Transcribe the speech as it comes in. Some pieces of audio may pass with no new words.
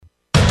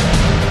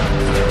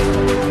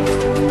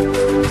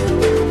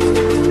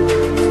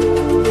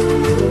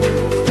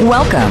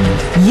Welcome.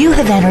 You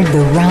have entered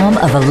the realm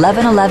of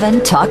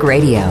 1111 Talk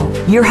Radio.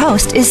 Your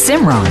host is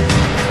Simran.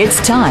 It's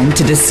time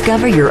to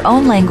discover your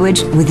own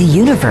language with the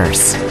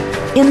universe.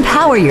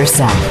 Empower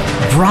yourself,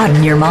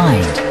 broaden your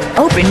mind,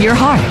 open your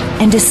heart,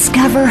 and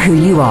discover who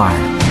you are.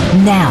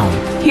 Now,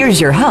 here's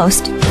your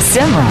host,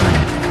 Simran.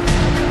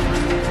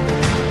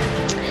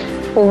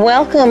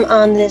 Welcome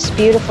on this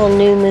beautiful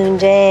new moon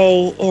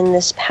day in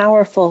this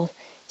powerful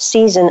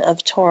season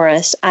of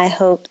Taurus. I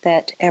hope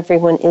that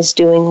everyone is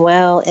doing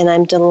well, and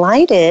I'm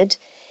delighted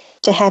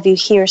to have you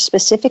here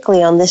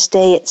specifically on this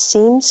day. It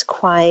seems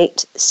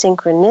quite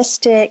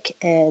synchronistic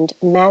and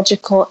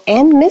magical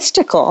and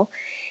mystical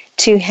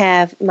to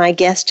have my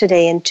guest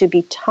today and to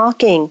be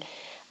talking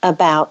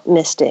about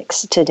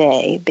mystics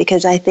today,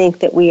 because I think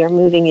that we are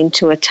moving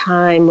into a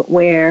time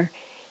where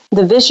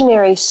the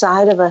visionary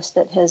side of us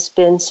that has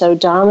been so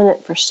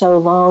dominant for so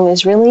long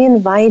is really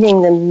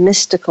inviting the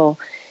mystical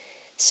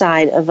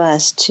side of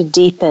us to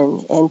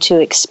deepen and to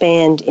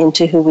expand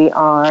into who we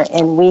are.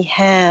 And we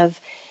have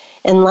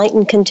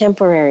enlightened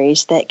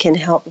contemporaries that can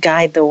help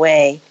guide the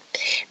way.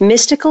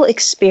 Mystical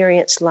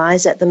experience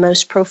lies at the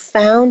most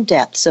profound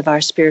depths of our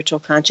spiritual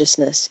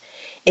consciousness.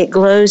 It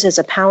glows as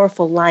a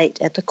powerful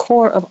light at the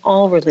core of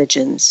all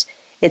religions.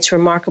 Its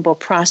remarkable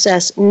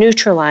process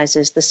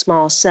neutralizes the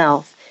small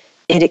self.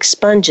 It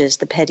expunges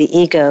the petty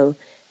ego,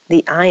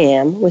 the I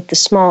am with the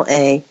small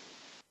a,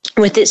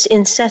 with its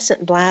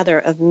incessant blather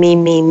of me,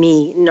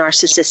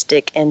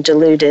 narcissistic and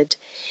deluded.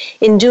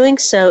 In doing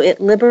so, it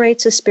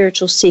liberates a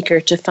spiritual seeker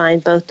to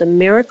find both the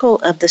miracle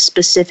of the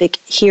specific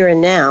here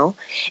and now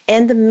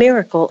and the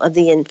miracle of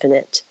the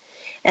infinite.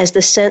 As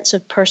the sense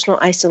of personal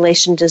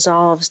isolation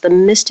dissolves, the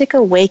mystic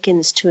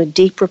awakens to a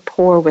deep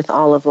rapport with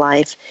all of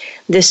life.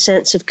 This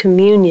sense of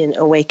communion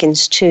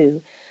awakens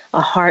too,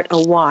 a heart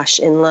awash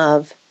in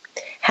love.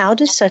 How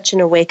does such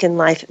an awakened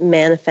life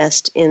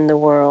manifest in the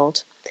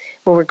world?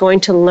 Well, we're going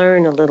to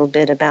learn a little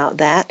bit about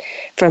that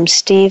from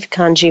Steve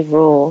Kanji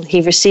Ruhl. He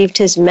received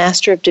his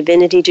Master of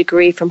Divinity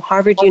degree from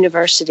Harvard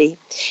University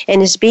and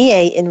his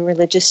BA in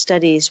Religious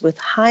Studies with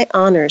high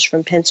honors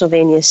from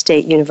Pennsylvania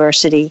State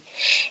University.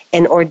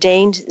 An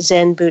ordained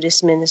Zen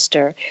Buddhist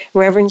minister,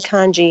 Reverend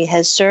Kanji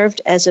has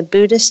served as a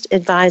Buddhist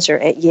advisor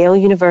at Yale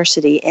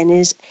University and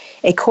is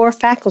a core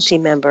faculty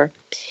member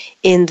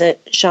in the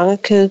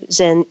Shangaku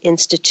Zen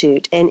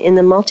Institute and in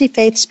the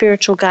Multi-Faith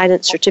Spiritual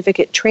Guidance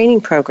Certificate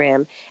Training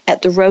Program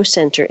at the Rowe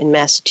Center in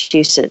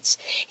Massachusetts.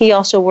 He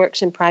also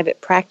works in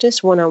private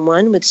practice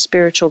one-on-one with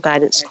spiritual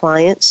guidance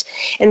clients.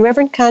 And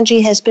Reverend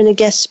Kanji has been a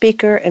guest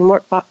speaker and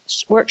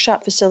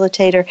workshop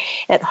facilitator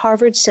at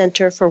Harvard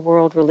Center for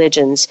World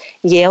Religions,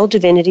 Yale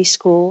Divinity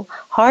School,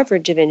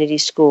 Harvard Divinity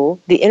School,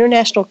 the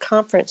International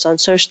Conference on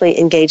Socially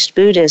Engaged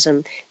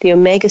Buddhism, the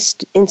Omega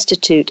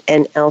Institute,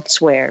 and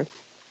elsewhere.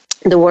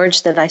 The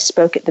words that I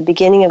spoke at the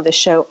beginning of the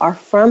show are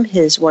from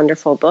his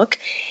wonderful book,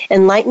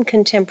 Enlightened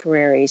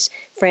Contemporaries,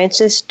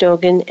 Francis,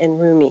 Dogen,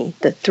 and Rumi,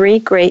 the three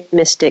great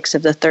mystics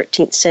of the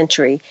 13th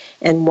century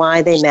and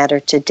why they matter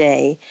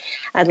today.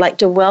 I'd like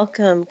to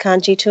welcome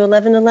Kanji to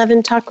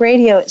 1111 Talk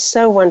Radio. It's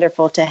so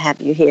wonderful to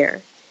have you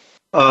here.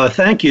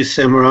 Thank you,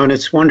 Simran.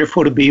 It's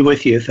wonderful to be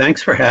with you.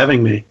 Thanks for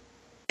having me.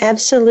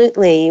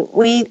 Absolutely.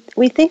 We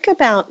think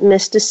about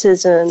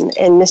mysticism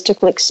and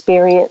mystical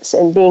experience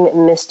and being a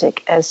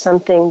mystic as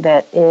something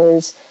that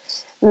is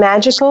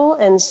magical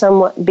and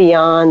somewhat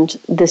beyond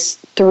this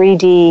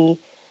 3D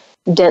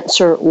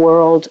denser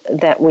world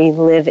that we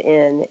live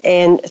in.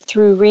 And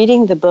through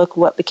reading the book,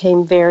 what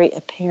became very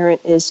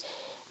apparent is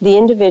the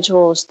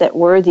individuals that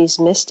were these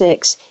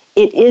mystics,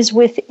 it is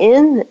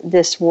within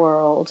this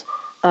world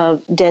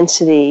of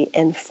density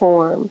and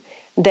form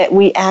that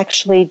we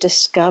actually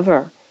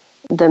discover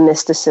the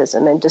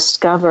mysticism and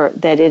discover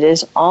that it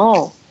is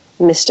all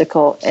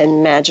mystical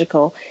and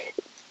magical.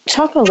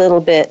 Talk a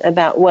little bit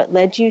about what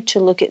led you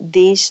to look at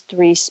these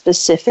three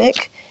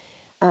specific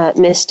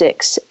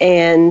mystics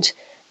and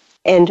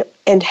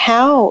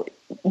how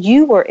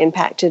you were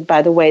impacted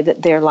by the way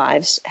that their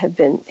lives have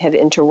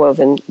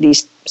interwoven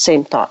these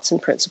same thoughts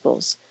and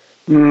principles.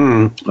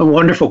 A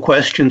wonderful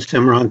question,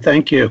 Simran.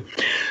 Thank you.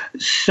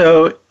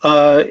 So,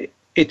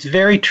 it's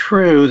very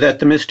true that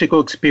the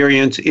mystical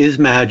experience is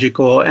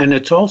magical, and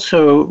it's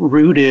also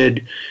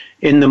rooted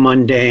in the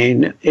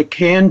mundane. It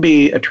can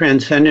be a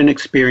transcendent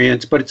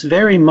experience, but it's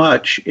very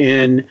much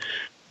in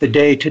the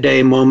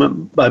day-to-day,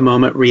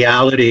 moment-by-moment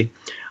reality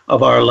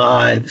of our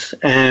lives.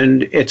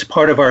 And it's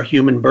part of our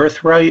human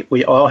birthright.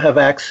 We all have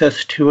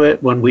access to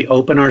it when we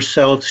open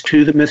ourselves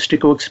to the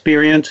mystical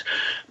experience,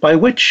 by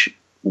which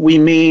we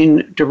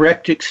mean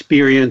direct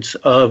experience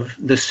of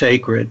the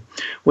sacred,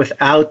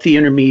 without the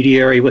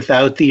intermediary,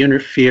 without the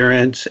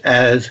interference,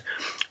 as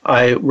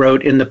I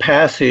wrote in the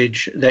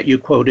passage that you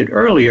quoted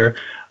earlier,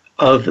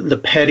 of the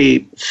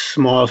petty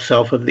small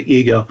self of the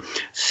ego,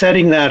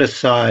 setting that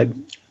aside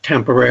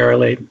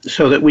temporarily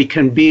so that we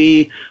can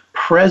be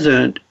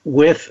present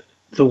with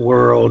the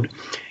world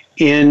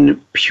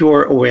in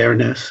pure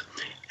awareness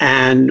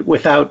and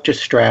without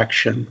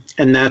distraction.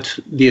 And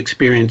that's the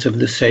experience of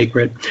the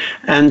sacred.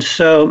 And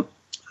so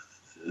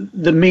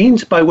the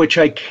means by which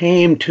I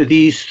came to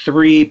these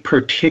three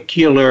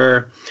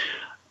particular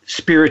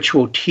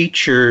spiritual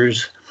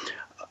teachers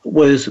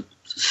was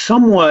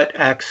somewhat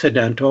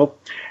accidental.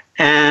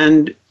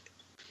 And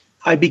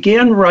I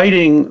began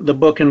writing the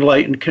book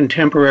Enlightened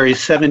Contemporaries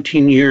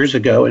 17 years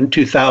ago in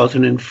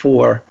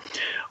 2004,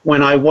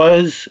 when I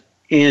was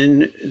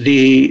in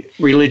the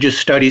religious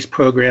studies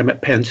program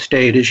at Penn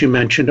State, as you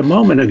mentioned a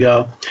moment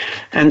ago.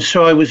 And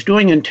so I was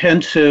doing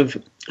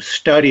intensive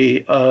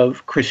study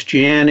of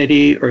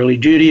Christianity, early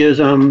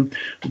Judaism,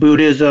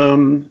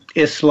 Buddhism,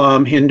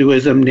 Islam,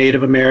 Hinduism,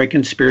 Native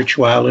American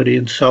spirituality,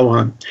 and so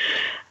on.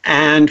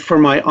 And for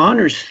my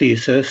honors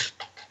thesis,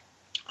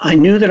 I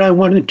knew that I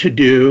wanted to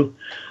do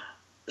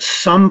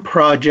some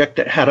project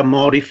that had a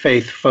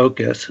multi-faith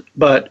focus,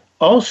 but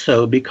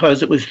also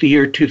because it was the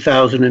year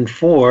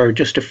 2004,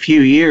 just a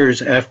few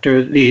years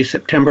after the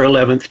September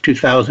 11th,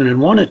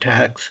 2001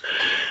 attacks,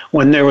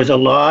 when there was a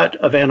lot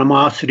of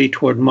animosity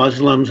toward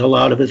Muslims, a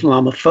lot of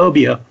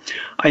Islamophobia,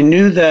 I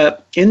knew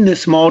that in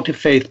this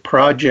multi-faith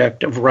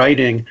project of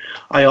writing,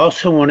 I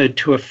also wanted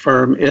to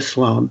affirm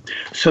Islam.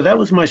 So that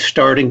was my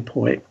starting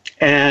point.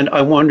 And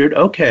I wondered,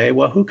 okay,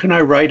 well, who can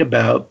I write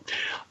about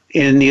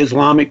in the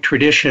Islamic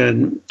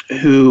tradition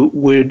who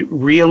would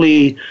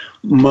really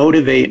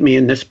motivate me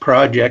in this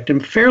project?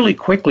 And fairly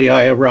quickly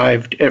I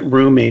arrived at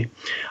Rumi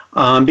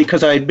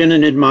because I had been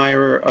an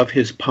admirer of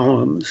his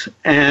poems.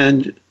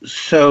 And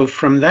so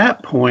from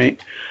that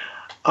point,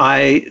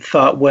 I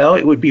thought, well,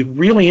 it would be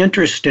really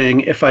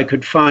interesting if I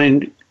could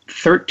find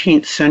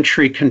 13th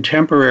century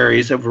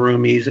contemporaries of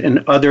Rumi's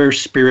in other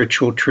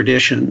spiritual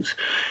traditions.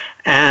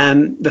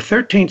 And the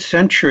 13th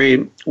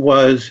century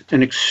was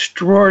an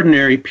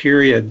extraordinary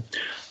period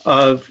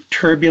of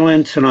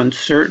turbulence and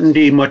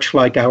uncertainty, much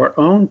like our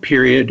own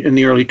period in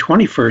the early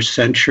 21st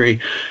century,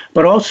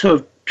 but also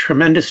of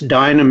tremendous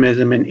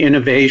dynamism and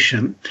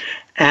innovation.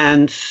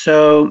 And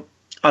so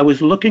I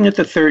was looking at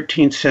the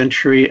 13th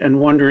century and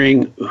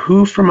wondering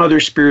who from other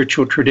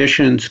spiritual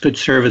traditions could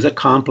serve as a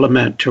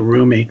complement to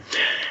Rumi.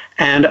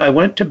 And I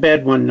went to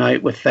bed one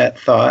night with that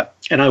thought,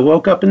 and I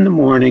woke up in the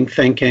morning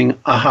thinking,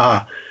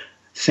 aha,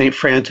 St.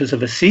 Francis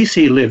of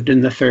Assisi lived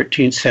in the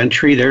 13th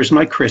century, there's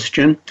my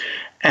Christian,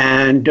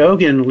 and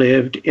Dogen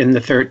lived in the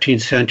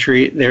 13th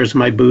century, there's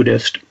my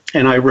Buddhist.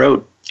 And I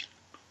wrote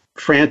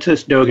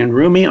Francis, Dogen,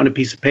 Rumi on a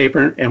piece of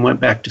paper and went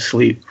back to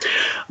sleep.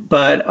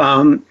 But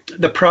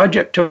the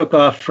project took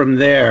off from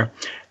there.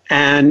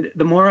 And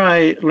the more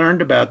I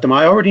learned about them,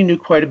 I already knew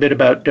quite a bit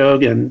about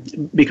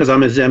Dogen because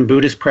I'm a Zen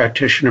Buddhist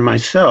practitioner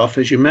myself,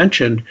 as you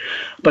mentioned.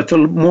 But the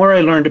more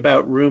I learned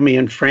about Rumi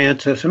and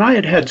Francis, and I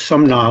had had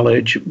some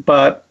knowledge,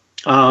 but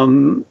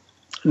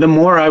the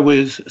more I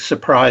was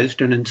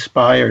surprised and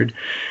inspired.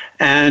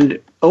 And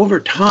over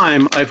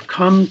time, I've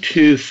come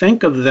to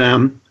think of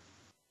them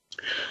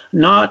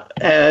not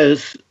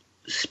as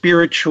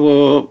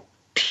spiritual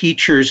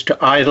teachers to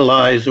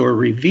idolize or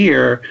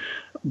revere,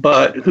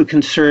 but who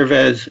can serve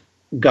as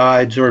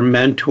guides or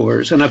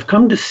mentors. And I've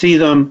come to see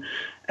them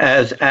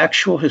as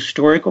actual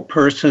historical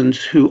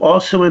persons who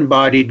also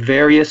embodied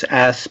various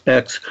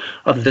aspects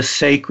of the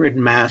sacred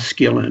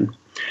masculine.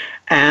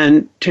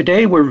 And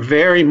today we're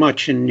very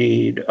much in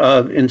need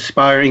of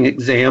inspiring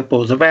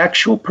examples of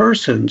actual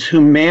persons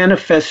who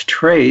manifest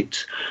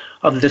traits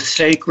of the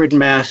sacred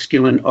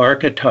masculine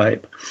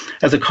archetype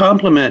as a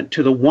complement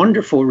to the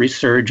wonderful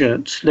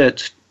resurgence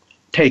that's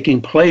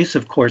taking place,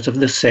 of course, of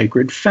the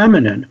sacred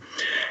feminine.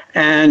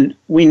 And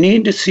we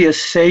need to see a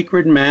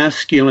sacred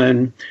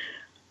masculine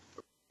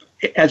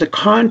as a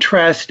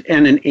contrast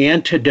and an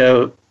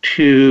antidote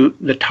to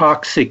the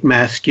toxic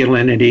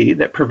masculinity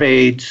that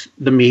pervades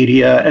the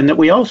media and that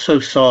we also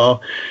saw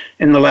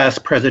in the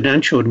last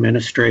presidential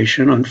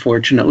administration,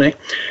 unfortunately.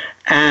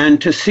 And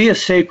to see a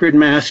sacred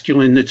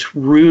masculine that's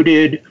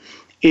rooted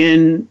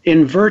in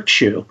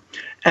virtue.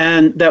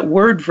 And that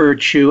word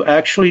virtue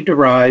actually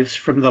derives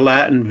from the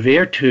Latin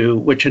virtu,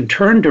 which in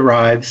turn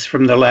derives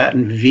from the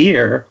Latin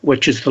vir,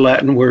 which is the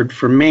Latin word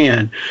for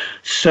man.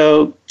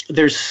 So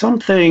there's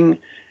something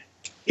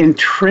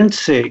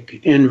intrinsic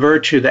in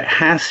virtue that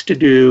has to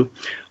do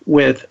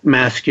with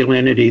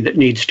masculinity that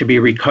needs to be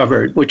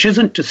recovered, which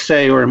isn't to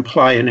say or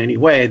imply in any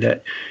way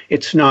that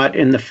it's not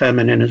in the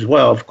feminine as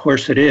well. Of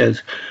course it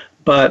is.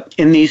 But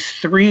in these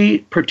three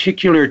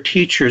particular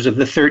teachers of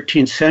the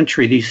 13th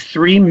century, these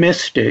three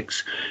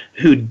mystics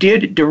who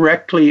did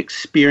directly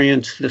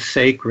experience the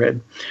sacred,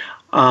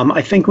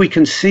 I think we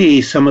can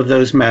see some of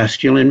those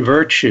masculine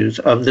virtues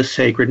of the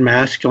sacred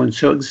masculine.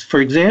 So, for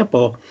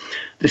example,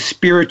 the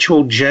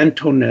spiritual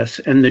gentleness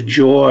and the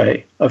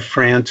joy of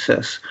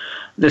Francis,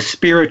 the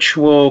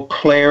spiritual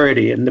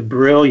clarity and the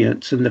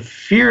brilliance and the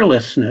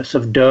fearlessness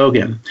of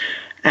Dogen,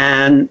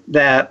 and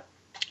that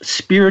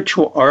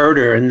spiritual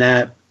ardor and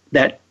that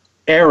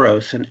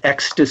eros and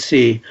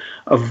ecstasy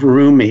of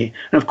Rumi.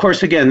 And of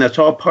course, again, that's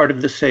all part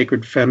of the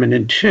sacred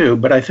feminine too,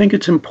 but I think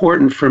it's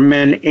important for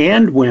men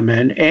and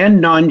women and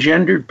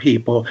non-gendered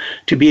people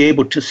to be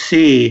able to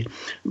see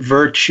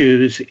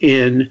virtues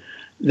in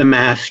the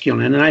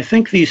masculine. And I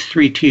think these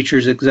three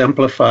teachers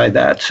exemplify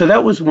that. So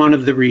that was one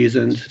of the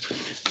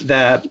reasons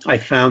that I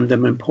found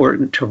them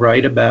important to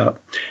write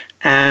about.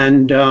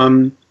 And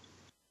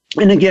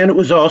again, it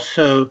was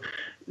also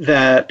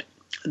that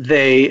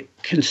they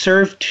can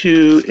serve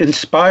to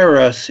inspire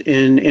us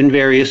in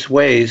various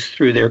ways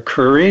through their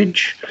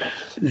courage.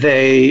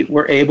 They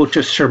were able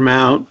to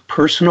surmount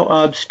personal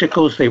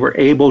obstacles. They were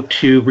able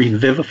to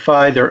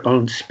revivify their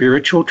own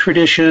spiritual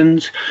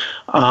traditions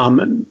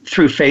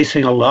through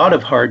facing a lot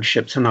of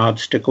hardships and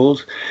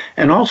obstacles,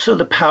 and also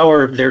the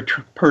power of their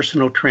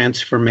personal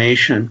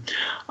transformation.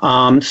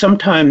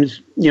 Sometimes,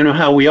 you know,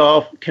 how we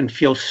all can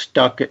feel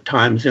stuck at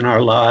times in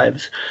our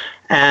lives.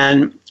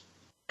 And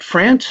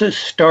Francis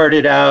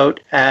started out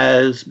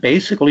as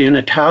basically an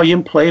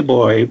Italian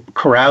playboy,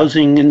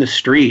 carousing in the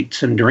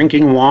streets and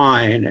drinking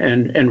wine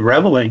and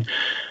reveling.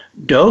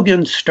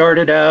 Dogen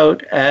started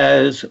out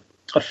as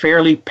a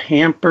fairly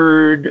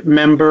pampered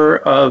member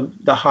of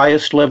the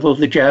highest level of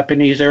the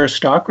Japanese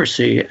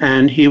aristocracy,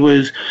 and he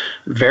was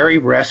very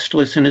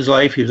restless in his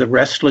life. He was a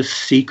restless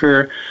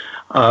seeker.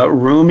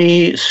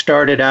 Rumi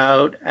started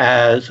out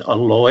as a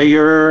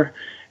lawyer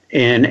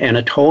in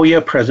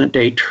Anatolia,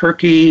 present-day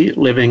Turkey,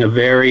 living a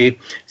very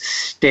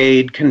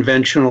staid,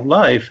 conventional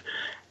life.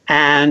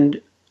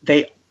 And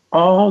they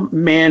all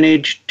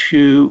managed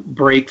to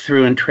break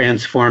through and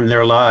transform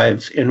their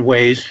lives in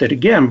ways that,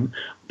 again,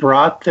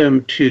 brought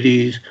them to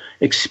these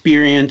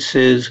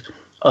experiences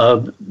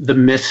of the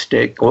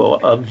mystic,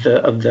 or of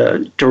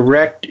the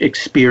direct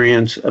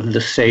experience of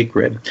the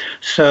sacred.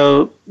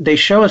 So they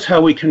show us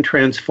how we can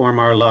transform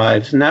our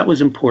lives, and that was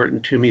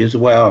important to me as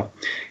well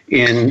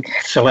in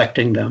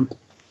selecting them.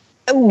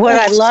 What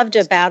I loved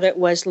about it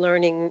was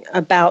learning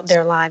about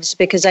their lives,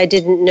 because I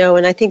didn't know,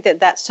 and I think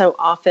that that's so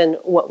often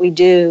what we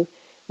do.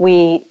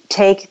 We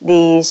take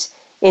these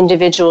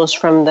individuals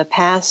from the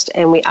past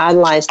and we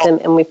idolize them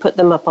and we put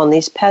them up on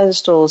these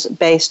pedestals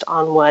based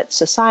on what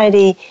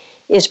society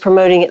is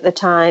promoting at the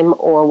time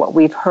or what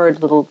we've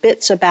heard little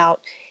bits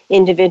about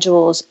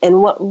individuals.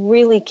 And what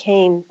really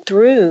came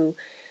through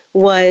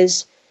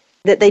was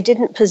that they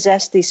didn't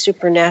possess these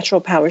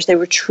supernatural powers. They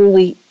were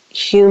truly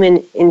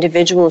human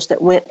individuals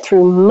that went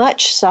through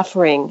much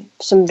suffering,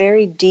 some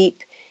very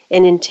deep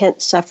and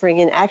intense suffering,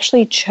 and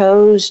actually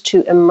chose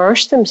to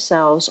immerse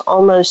themselves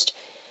almost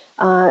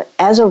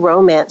as a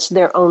romance,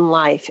 their own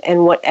life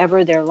and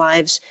whatever their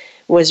lives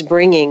was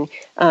bringing.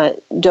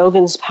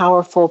 Dogen's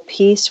powerful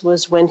piece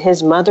was when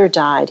his mother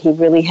died. He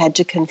really had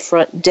to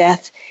confront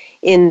death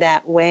in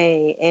that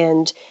way.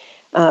 And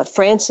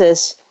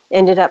Francis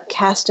ended up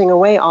casting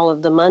away all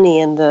of the money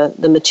and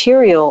the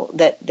material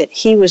that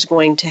he was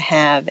going to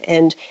have.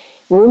 And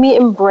Rumi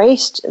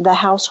embraced the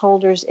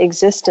householder's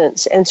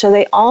existence. And so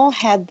they all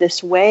had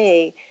this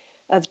way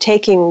of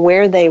taking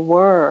where they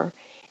were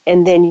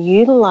and then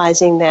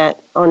utilizing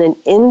that on an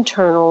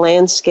internal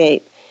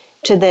landscape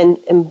to then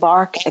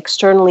embark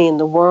externally in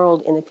the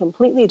world in a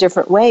completely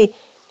different way,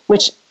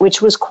 which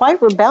was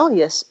quite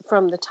rebellious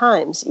from the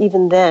times,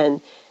 even then,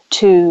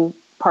 to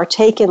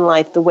partake in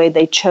life the way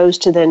they chose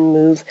to then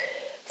move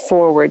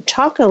forward.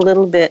 Talk a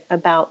little bit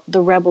about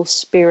the rebel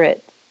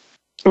spirit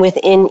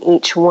within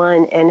each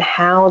one and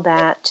how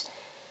that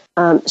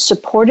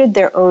supported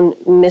their own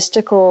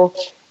mystical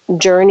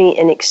journey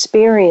and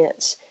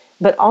experience,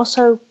 but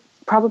also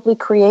probably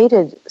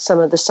created some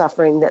of the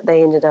suffering that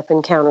they ended up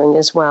encountering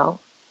as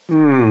well.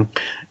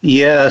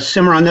 Yeah,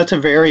 Simran, that's a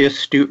very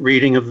astute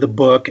reading of the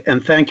book,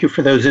 and thank you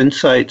for those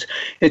insights.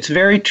 It's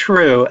very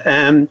true,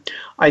 and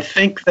I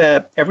think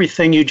that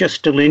everything you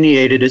just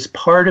delineated is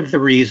part of the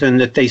reason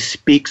that they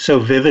speak so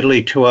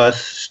vividly to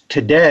us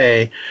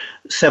today,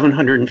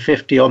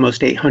 750,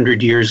 almost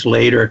 800 years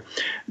later.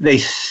 They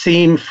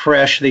seem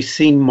fresh, they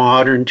seem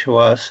modern to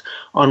us,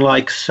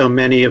 unlike so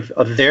many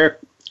of their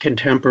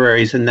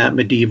contemporaries in that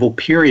medieval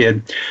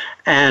period.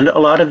 And a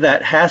lot of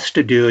that has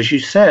to do, as you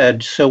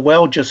said so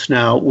well just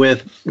now,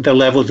 with the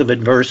levels of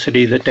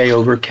adversity that they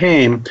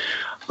overcame.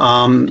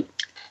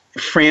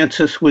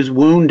 Francis was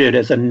wounded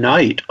as a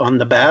knight on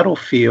the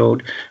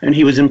battlefield, and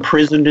he was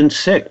imprisoned and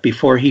sick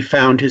before he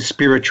found his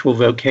spiritual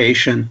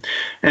vocation.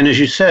 And as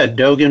you said,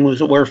 Dogen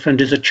was orphaned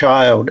as a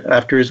child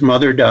after his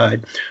mother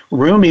died.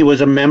 Rumi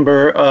was a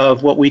member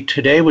of what we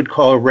today would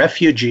call a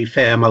refugee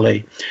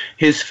family.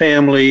 His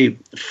family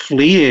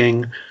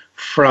fleeing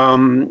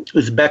from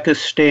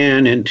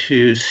Uzbekistan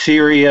into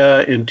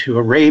Syria, into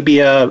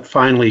Arabia,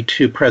 finally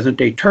to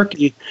present-day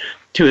Turkey,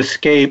 to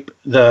escape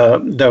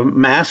the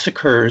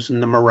massacres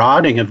and the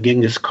marauding of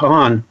Genghis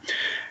Khan,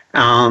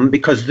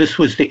 because this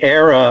was the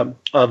era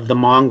of the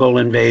Mongol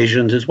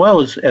invasions as well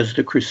as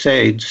the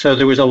Crusades. So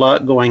there was a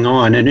lot going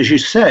on. And as you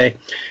say,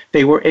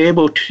 they were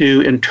able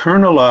to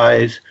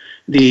internalize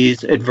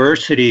these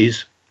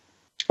adversities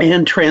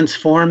and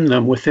transform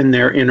them within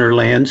their inner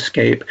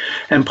landscape.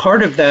 And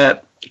part of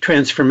that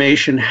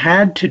transformation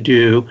had to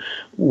do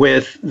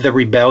with the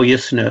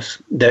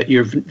rebelliousness that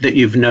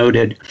you've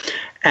noted.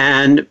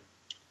 And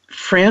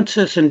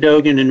Francis and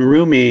Dogen and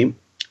Rumi,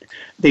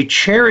 they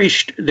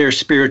cherished their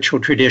spiritual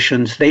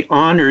traditions. They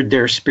honored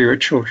their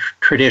spiritual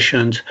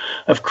traditions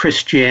of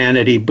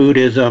Christianity,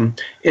 Buddhism,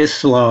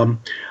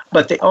 Islam.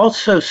 But they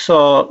also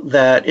saw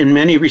that in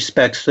many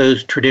respects,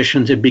 those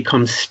traditions had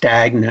become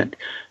stagnant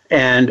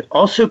and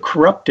also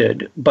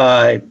corrupted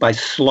by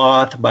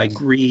sloth, by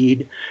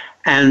greed.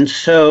 And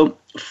so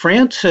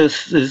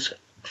Francis's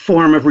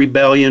form of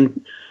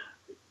rebellion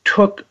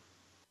took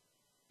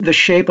the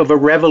shape of a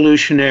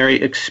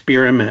revolutionary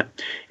experiment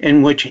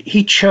in which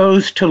he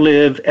chose to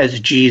live as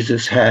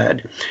Jesus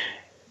had,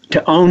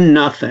 to own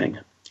nothing,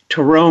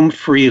 to roam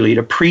freely,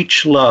 to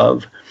preach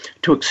love,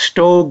 to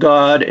extol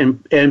God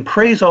and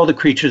praise all the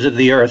creatures of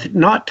the earth,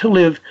 not to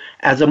live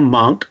as a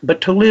monk,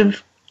 but to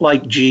live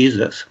like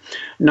Jesus,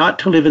 not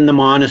to live in the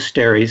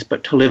monasteries,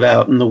 but to live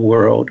out in the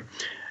world.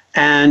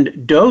 And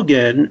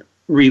Dogen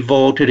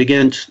revolted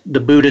against the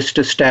Buddhist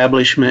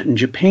establishment in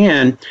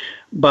Japan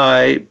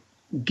by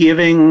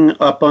giving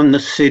up on the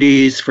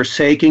cities,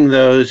 forsaking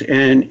those,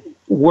 and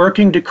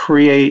working to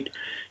create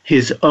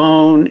his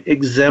own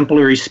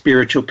exemplary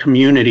spiritual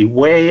community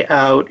way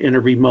out in a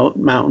remote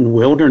mountain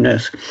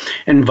wilderness,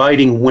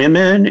 inviting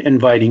women,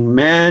 inviting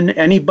men,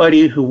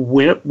 anybody who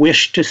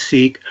wished to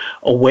seek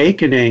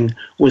awakening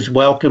was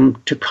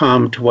welcome to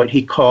come to what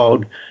he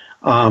called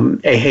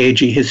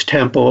Eheji, his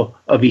temple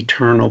of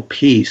eternal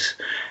peace.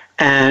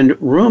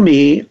 And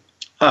Rumi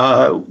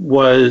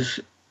was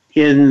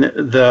in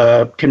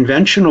the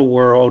conventional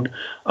world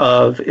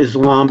of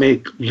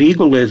Islamic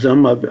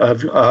legalism,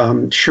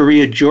 of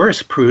Sharia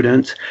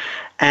jurisprudence,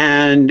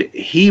 and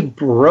he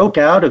broke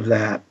out of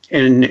that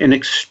in an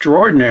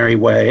extraordinary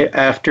way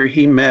after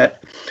he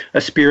met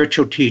a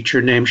spiritual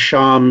teacher named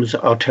Shams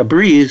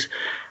al-Tabriz,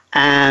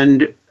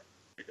 and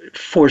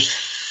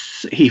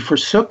he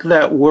forsook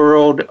that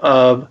world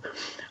of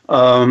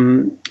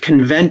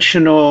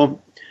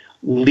conventional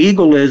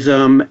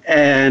legalism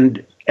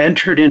and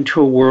entered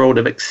into a world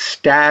of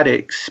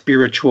ecstatic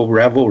spiritual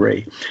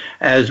revelry,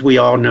 as we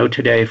all know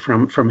today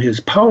from his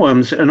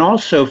poems, and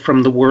also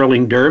from the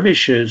whirling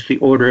dervishes, the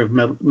order of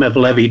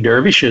Mevlevi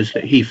dervishes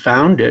that he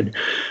founded.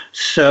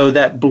 So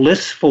that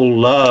blissful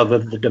love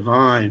of the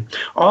divine,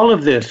 all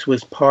of this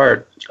was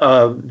part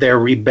of their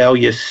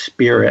rebellious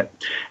spirit.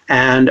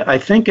 And I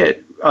think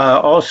it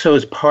also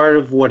is part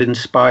of what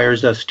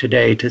inspires us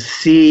today to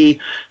see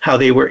how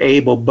they were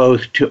able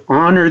both to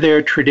honor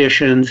their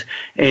traditions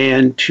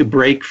and to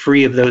break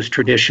free of those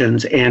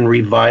traditions and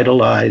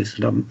revitalize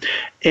them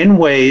in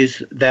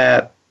ways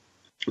that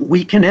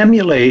we can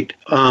emulate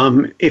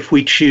if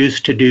we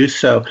choose to do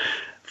so.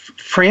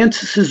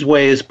 Francis's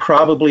way is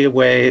probably a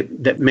way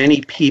that many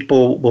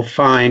people will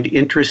find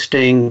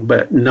interesting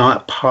but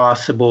not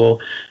possible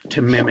to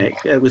mimic.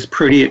 It was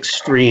pretty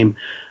extreme.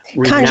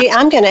 Kanji,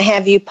 I'm going to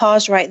have you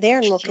pause right there,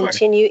 and we'll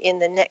continue in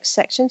the next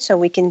section so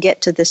we can get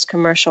to this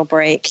commercial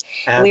break.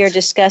 We are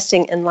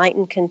discussing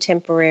Enlightened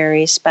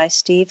Contemporaries by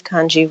Steve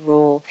Kanji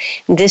Ruhl.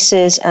 This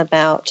is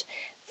about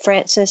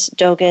Francis,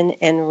 Dogen,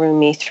 and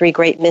Rumi, three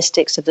great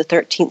mystics of the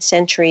 13th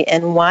century,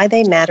 and why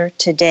they matter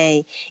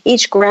today.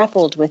 Each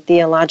grappled with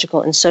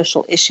theological and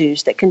social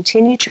issues that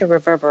continue to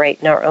reverberate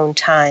in our own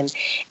time,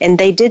 and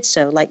they did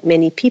so, like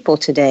many people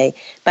today,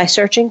 by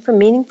searching for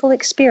meaningful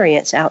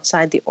experience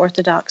outside the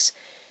orthodox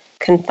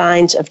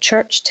confines of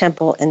church,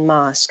 temple, and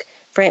mosque.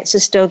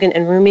 Francis, Dogen,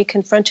 and Rumi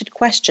confronted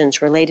questions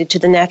related to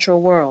the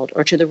natural world,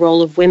 or to the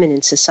role of women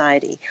in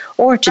society,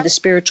 or to the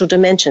spiritual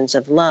dimensions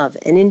of love,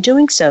 and in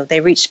doing so,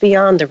 they reached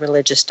beyond the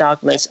religious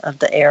dogmas of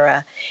the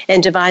era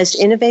and devised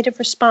innovative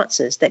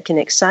responses that can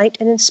excite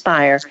and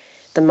inspire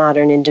the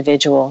modern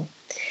individual.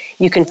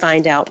 You can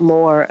find out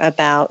more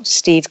about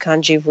Steve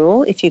Kanji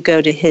Ruhl if you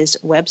go to his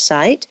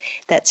website.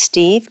 That's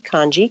Steve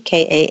Kanji,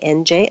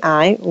 Kanji,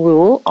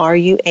 Ruhl,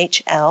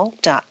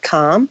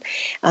 RUHL.com.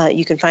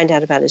 You can find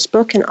out about his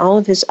book and all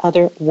of his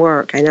other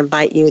work. I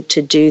invite you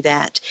to do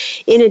that.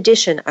 In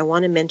addition, I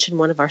want to mention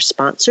one of our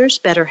sponsors,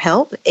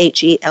 BetterHelp,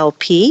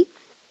 HELP,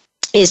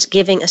 is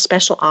giving a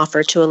special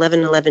offer to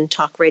 1111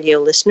 Talk Radio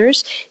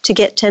listeners to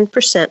get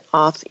 10%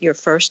 off your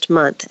first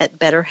month at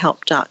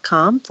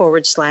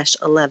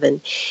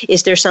betterhelp.com/11.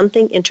 Is there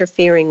something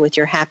interfering with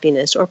your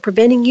happiness or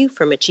preventing you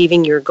from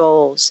achieving your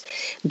goals?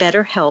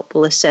 BetterHelp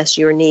will assess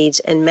your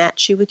needs and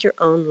match you with your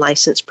own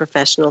licensed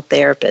professional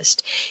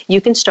therapist. You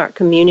can start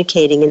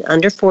communicating in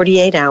under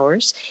 48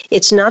 hours.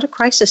 It's not a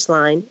crisis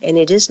line, and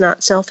it is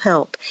not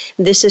self-help.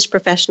 This is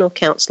professional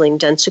counseling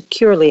done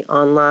securely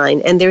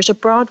online, and there's a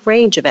broad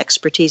range of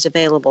expertise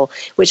available,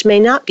 which may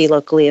not be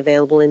locally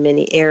available in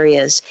many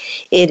areas.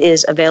 It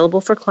is available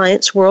for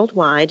clients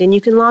worldwide, and you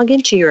can log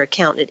into your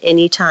account at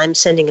any time,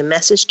 sending a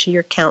message to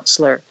your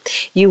counselor.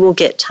 You will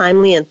get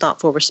timely and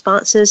thoughtful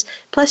responses,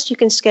 plus you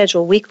can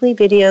schedule weekly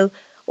video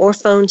or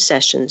phone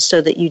sessions so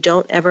that you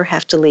don't ever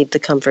have to leave the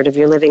comfort of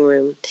your living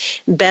room.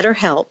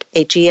 BetterHelp,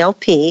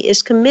 HELP,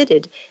 is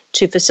committed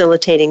to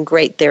facilitating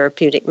great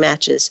therapeutic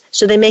matches.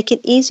 So they make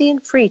it easy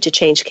and free to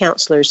change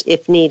counselors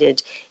if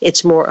needed.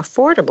 It's more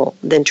affordable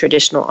than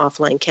traditional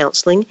offline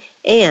counseling,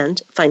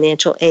 and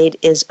financial aid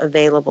is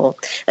available.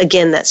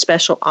 Again, that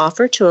special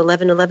offer to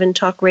 1111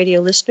 Talk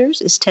Radio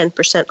listeners is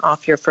 10%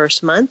 off your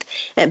first month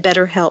at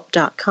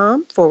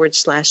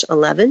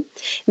betterhelp.com/11.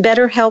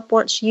 BetterHelp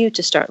wants you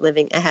to start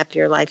living a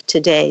happier life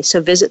today. So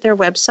visit their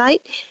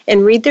website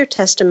and read their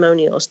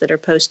testimonials that are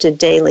posted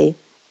daily.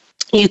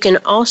 You can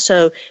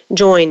also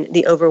join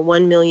the over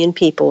 1 million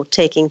people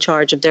taking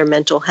charge of their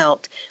mental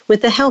health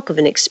with the help of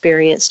an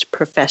experienced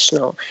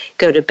professional.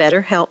 Go to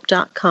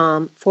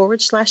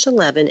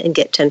betterhelp.com/11 and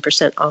get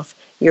 10% off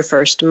your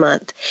first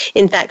month.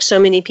 In fact, so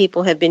many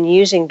people have been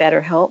using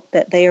BetterHelp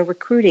that they are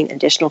recruiting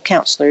additional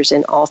counselors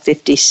in all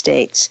 50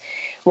 states.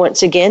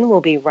 Once again,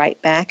 we'll be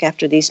right back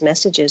after these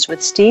messages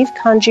with Steve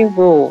Kanji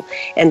Ruhl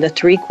and the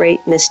three great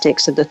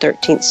mystics of the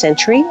 13th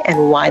century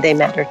and why they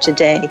matter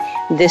today.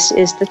 This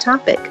is the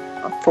topic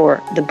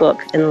for the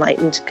book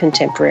Enlightened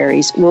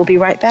Contemporaries. We'll be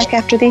right back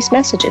after these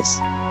messages.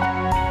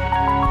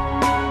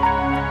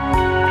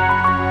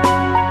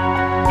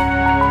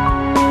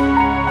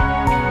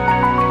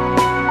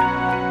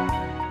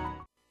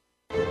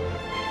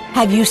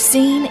 Have you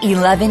seen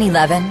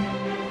 1111?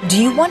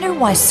 Do you wonder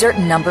why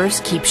certain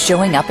numbers keep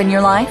showing up in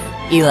your life?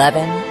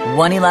 11,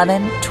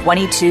 111,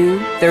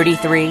 22,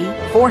 33,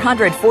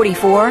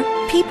 444?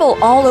 People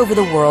all over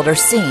the world are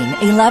seeing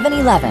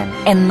 1111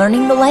 and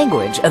learning the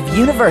language of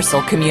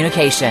universal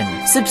communication.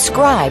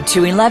 Subscribe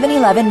to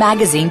 1111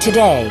 Magazine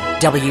today.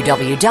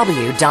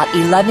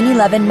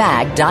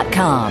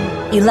 www.1111mag.com.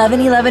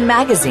 1111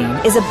 Magazine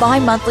is a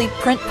bi-monthly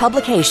print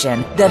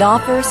publication that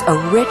offers a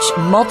rich,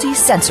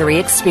 multi-sensory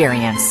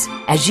experience.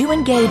 As you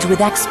engage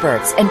with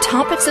experts and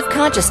topics of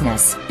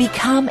consciousness,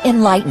 become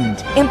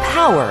enlightened,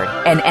 empowered,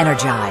 and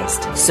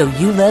energized, so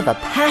you live a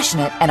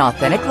passionate and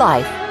authentic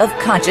life of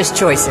conscious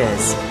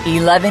choices.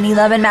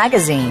 1111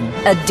 Magazine,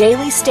 a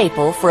daily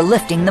staple for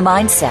lifting the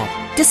mindset,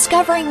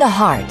 discovering the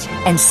heart,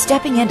 and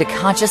stepping into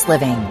conscious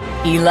living.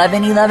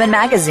 1111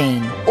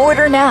 Magazine.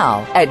 Order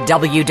now at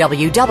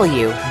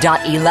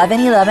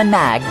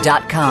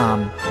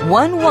www.1111mag.com.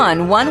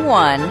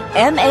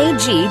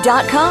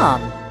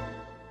 1111mag.com.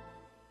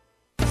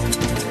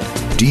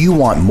 Do you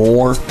want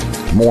more?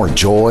 More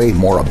joy,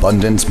 more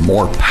abundance,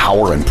 more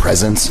power and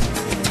presence?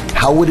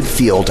 How would it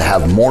feel to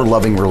have more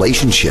loving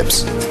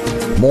relationships,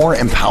 more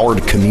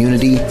empowered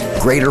community,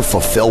 greater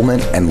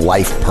fulfillment and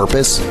life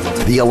purpose?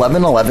 The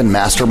 1111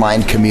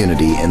 Mastermind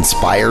community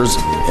inspires,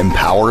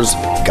 empowers,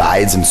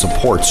 guides, and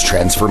supports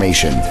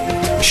transformation.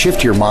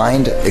 Shift your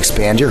mind,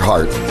 expand your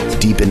heart,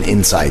 deepen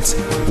insights,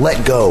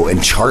 let go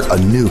and chart a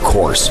new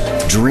course,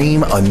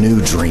 dream a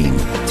new dream.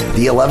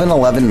 The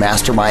 1111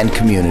 Mastermind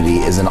community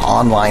is an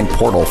online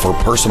portal for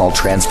personal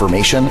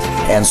transformation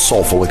and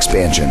soulful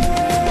expansion.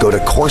 Go to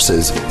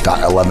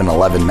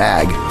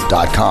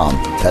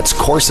courses.1111mag.com. That's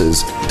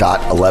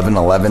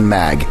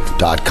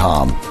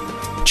courses.1111mag.com.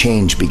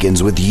 Change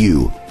begins with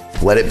you.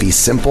 Let it be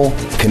simple,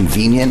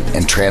 convenient,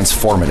 and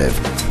transformative.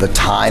 The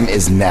time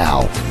is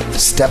now.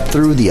 Step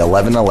through the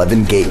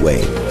 1111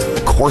 gateway.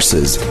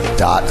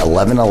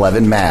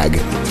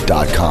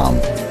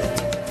 Courses.1111mag.com.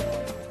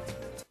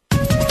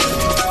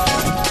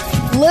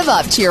 Live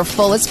up to your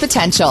fullest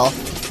potential.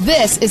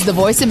 This is the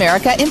Voice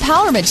America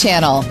Empowerment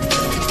Channel.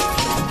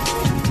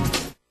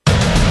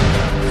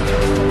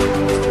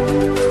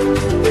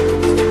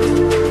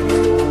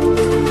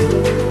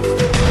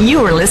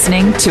 You are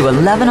listening to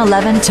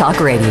 1111 Talk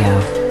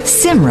Radio.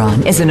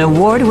 Simran is an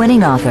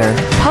award-winning author,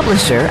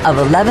 publisher of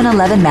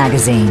 1111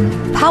 Magazine,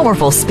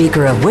 powerful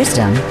speaker of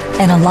wisdom,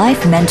 and a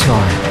life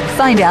mentor.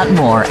 Find out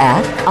more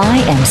at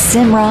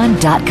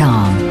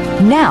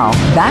IamSimran.com. Now,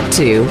 back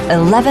to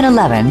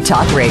 1111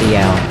 Talk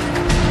Radio.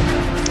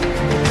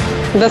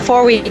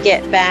 Before we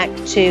get back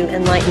to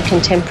Enlightened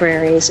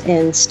Contemporaries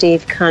and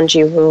Steve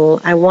Kanji Ruhl,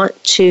 I want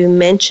to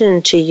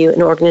mention to you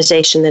an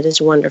organization that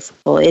is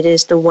wonderful. It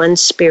is the One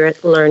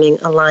Spirit Learning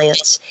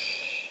Alliance.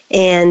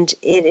 And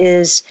it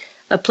is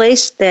a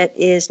place that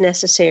is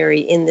necessary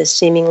in this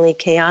seemingly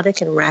chaotic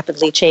and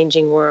rapidly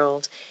changing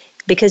world,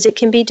 because it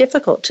can be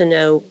difficult to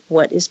know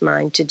what is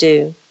mine to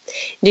do.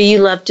 Do you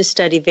love to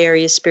study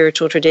various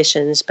spiritual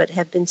traditions but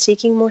have been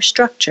seeking more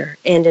structure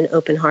and an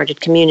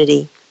open-hearted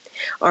community?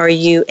 Are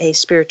you a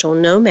spiritual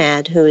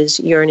nomad who is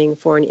yearning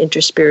for an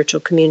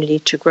interspiritual community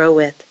to grow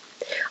with?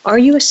 Are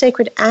you a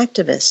sacred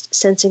activist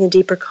sensing a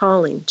deeper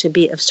calling to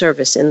be of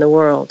service in the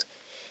world?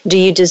 Do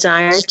you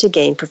desire to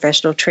gain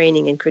professional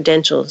training and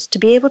credentials to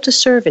be able to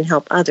serve and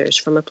help others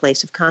from a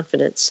place of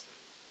confidence?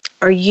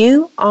 Are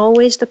you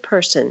always the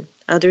person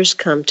others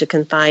come to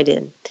confide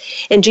in?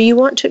 And do you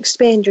want to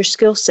expand your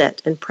skill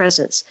set and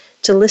presence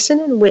to listen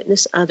and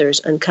witness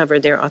others uncover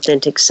their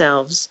authentic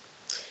selves?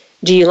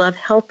 Do you love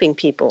helping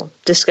people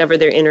discover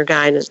their inner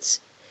guidance?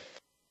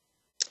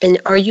 And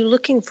are you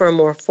looking for a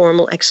more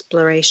formal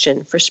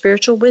exploration for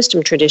spiritual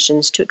wisdom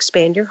traditions to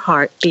expand your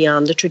heart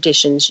beyond the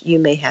traditions you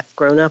may have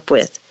grown up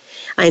with?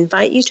 I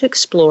invite you to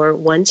explore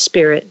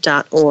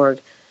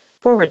onespirit.org.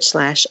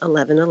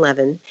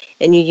 /1111,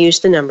 and you use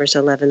the numbers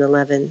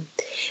 1111.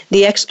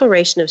 The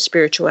exploration of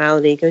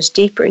spirituality goes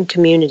deeper in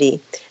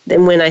community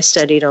than when I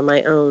studied on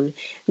my own.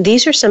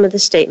 These are some of the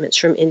statements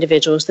from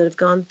individuals that have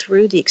gone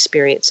through the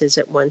experiences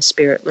at One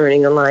Spirit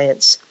Learning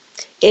Alliance.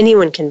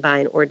 Anyone can buy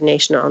an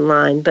ordination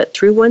online, but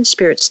through One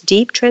Spirit's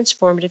deep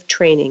transformative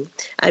training,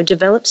 I've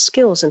developed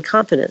skills and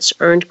confidence,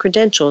 earned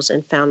credentials,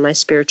 and found my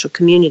spiritual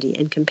community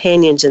and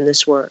companions in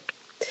this work.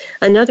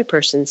 Another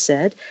person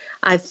said,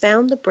 I've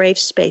found the brave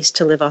space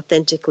to live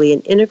authentically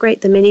and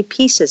integrate the many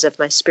pieces of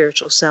my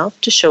spiritual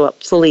self to show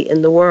up fully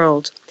in the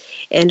world.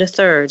 And a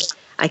third,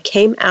 I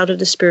came out of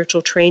the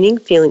spiritual training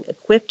feeling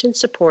equipped and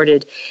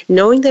supported,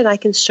 knowing that I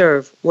can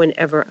serve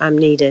whenever I'm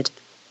needed.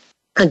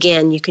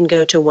 Again, you can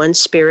go to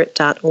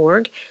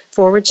onespirit.org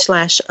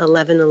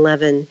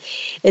 /1111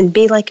 and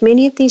be like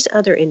many of these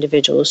other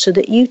individuals so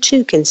that you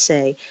too can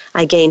say,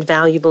 I gained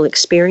valuable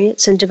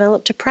experience and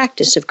developed a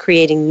practice of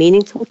creating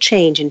meaningful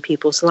change in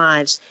people's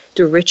lives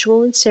through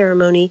ritual and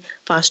ceremony,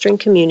 fostering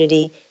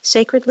community,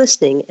 sacred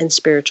listening, and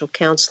spiritual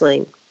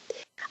counseling.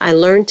 I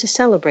learned to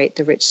celebrate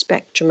the rich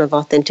spectrum of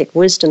authentic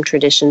wisdom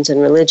traditions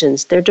and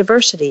religions, their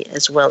diversity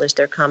as well as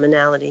their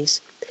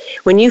commonalities.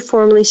 When you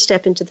formally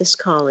step into this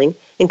calling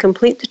and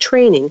complete the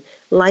training,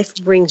 life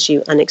brings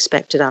you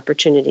unexpected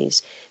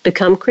opportunities.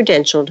 Become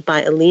credentialed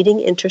by a leading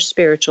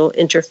interspiritual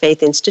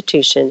interfaith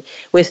institution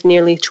with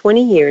nearly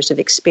 20 years of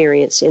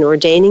experience in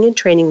ordaining and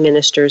training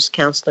ministers,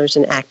 counselors,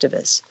 and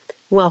activists.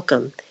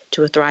 Welcome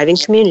to a thriving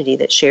community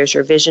that shares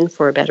your vision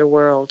for a better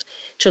world.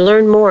 To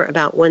learn more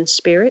about One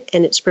Spirit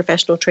and its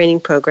professional training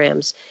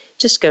programs,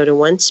 just go to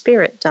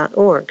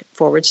onespirit.org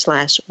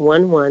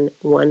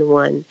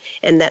 /1111.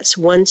 And that's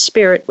One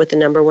Spirit with the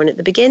number 1 at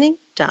the beginning,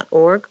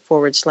 .org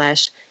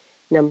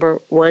 /number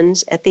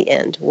 1s at the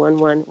end,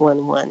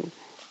 1111.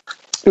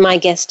 My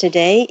guest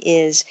today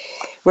is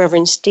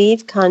Reverend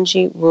Steve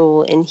Kanji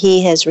Ruhl, and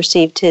he has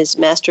received his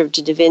Master of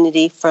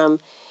Divinity from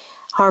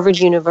Harvard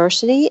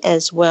University,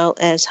 as well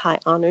as high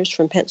honors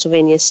from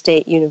Pennsylvania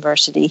State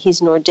University. He's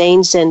an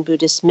ordained Zen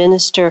Buddhist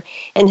minister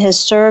and has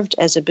served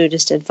as a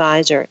Buddhist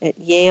advisor at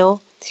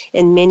Yale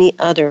and many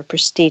other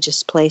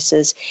prestigious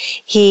places.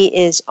 He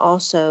is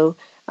also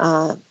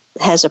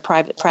has a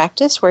private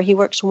practice where he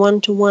works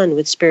one-to-one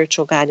with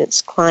spiritual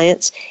guidance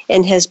clients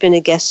and has been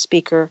a guest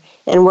speaker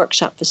and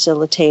workshop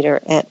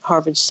facilitator at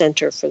Harvard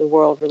Center for the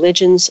World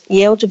Religions,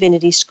 Yale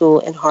Divinity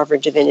School, and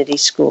Harvard Divinity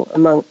School,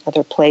 among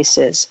other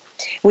places.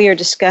 We are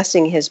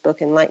discussing his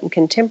book, Enlightened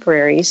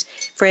Contemporaries,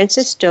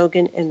 Francis,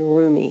 Dogen, and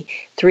Rumi,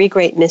 3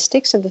 great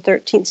mystics of the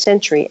 13th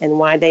century and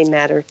why they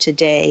matter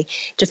today.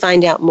 To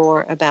find out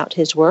more about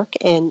his work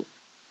and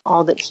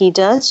all that he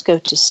does, go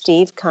to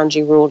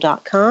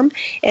stevekanjiruhl.com,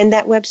 and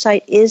that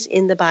website is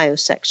in the bio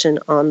section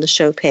on the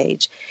show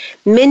page.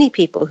 Many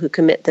people who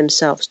commit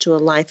themselves to a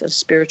life of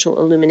spiritual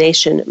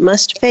illumination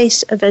must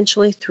face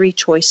eventually 3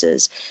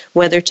 choices: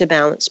 whether to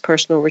balance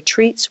personal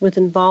retreats with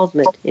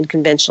involvement in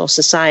conventional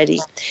society,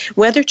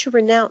 whether to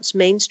renounce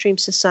mainstream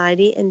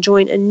society and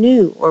join a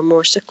new or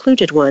more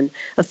secluded one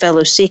of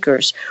fellow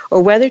seekers, or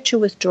whether to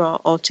withdraw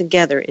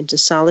altogether into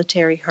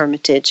solitary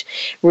hermitage.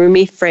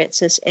 Rumi,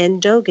 Francis,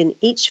 and Dogen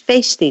each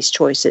faced these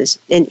choices,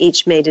 and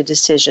each made a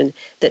decision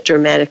that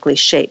dramatically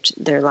shaped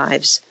their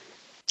lives.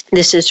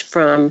 This is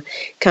from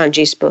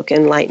Kanji's book,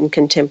 Enlightened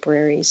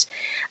Contemporaries.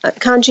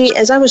 Kanji,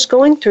 as I was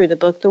going through the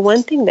book, the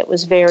one thing that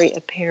was very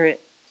apparent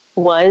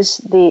was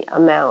the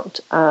amount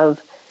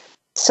of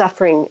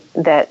suffering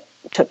that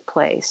took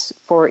place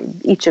for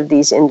each of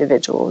these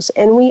individuals.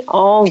 And we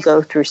all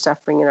go through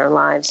suffering in our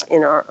lives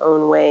in our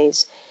own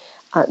ways.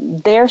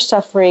 Their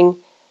suffering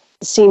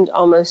seemed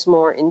almost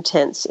more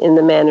intense in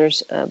the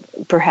manners of,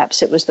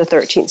 perhaps it was the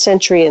 13th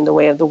century and the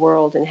way of the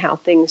world and how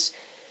things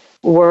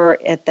were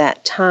at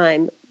that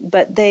time.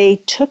 But they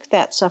took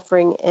that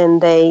suffering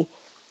and they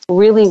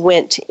really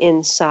went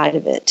inside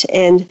of it.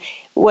 And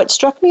what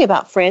struck me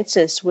about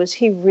Francis was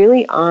he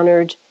really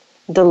honored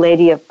the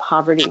Lady of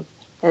Poverty,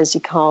 as he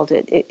called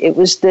it. It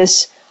was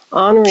this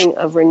honoring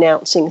of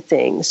renouncing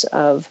things,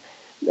 of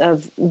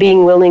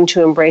being willing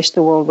to embrace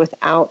the world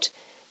without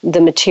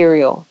the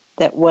material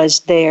that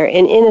was there.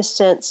 And in a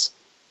sense,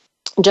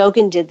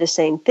 Dogen did the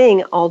same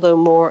thing, although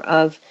more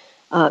of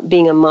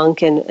being a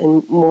monk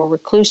and more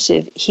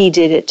reclusive. He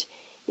did it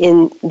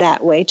in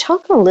that way.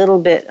 Talk a little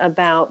bit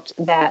about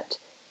that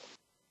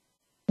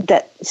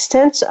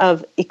sense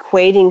of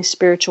equating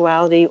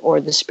spirituality or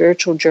the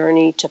spiritual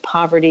journey to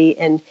poverty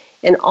and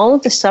all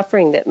of the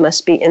suffering that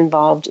must be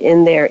involved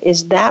in there.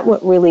 Is that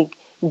what really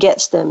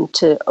gets them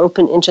to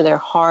open into their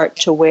heart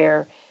to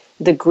where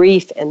the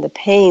grief and the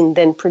pain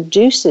then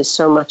produces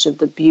so much of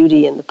the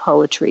beauty and the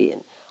poetry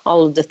and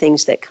all of the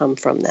things that come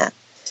from that?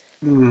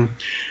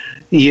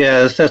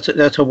 Yes,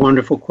 that's a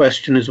wonderful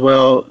question as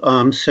well,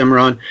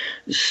 Simran.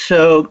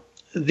 So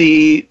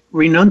the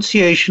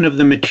renunciation of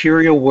the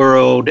material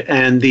world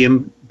and the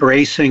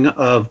embracing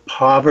of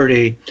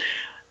poverty,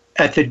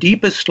 at the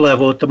deepest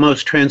level, at the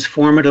most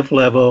transformative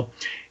level,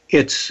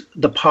 it's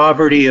the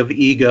poverty of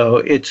ego.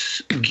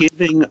 It's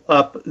giving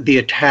up the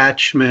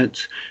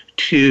attachments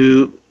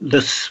to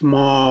the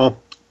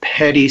small,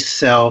 petty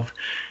self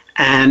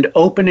and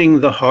opening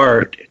the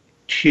heart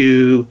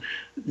to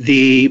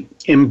the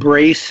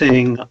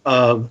embracing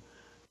of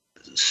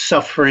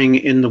suffering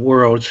in the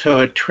world.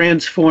 So it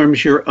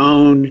transforms your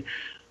own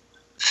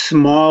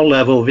small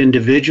level of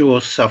individual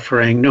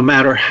suffering, no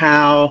matter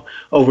how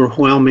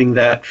overwhelming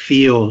that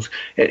feels.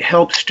 It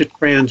helps to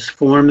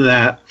transform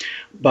that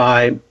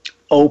by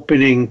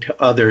opening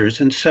to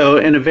others. And so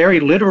in a very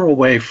literal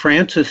way,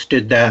 Francis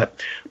did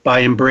that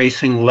by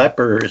embracing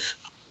lepers,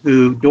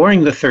 who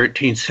during the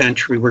 13th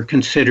century were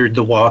considered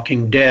the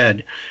walking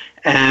dead.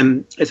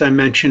 And as I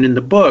mentioned in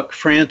the book,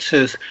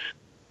 Francis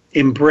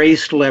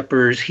embraced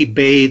lepers, he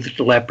bathed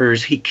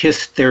lepers, he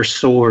kissed their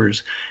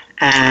sores.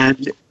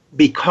 And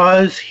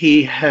because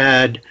he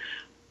had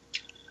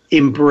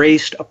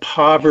embraced a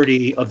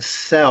poverty of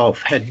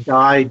self, had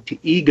died to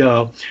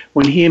ego,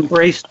 when he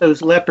embraced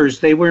those lepers,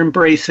 they were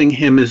embracing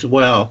him as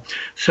well,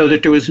 so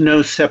that there was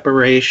no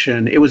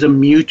separation. It was a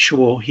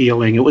mutual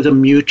healing. It was a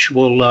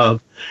mutual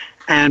love.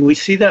 And we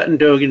see that in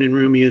Dogen and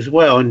Rumi as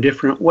well in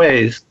different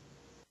ways.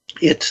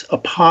 It's a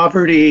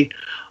poverty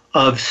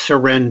of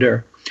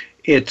surrender.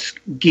 It's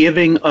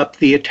giving up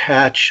the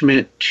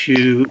attachment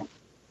to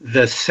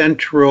the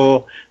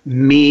central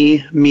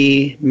me,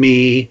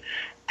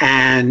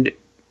 and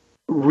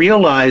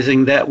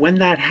realizing that when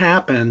that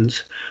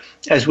happens,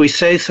 as we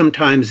say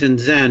sometimes in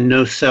Zen,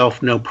 no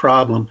self, no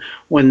problem.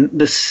 When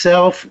the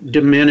self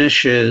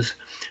diminishes,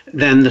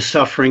 then the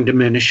suffering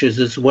diminishes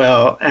as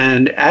well.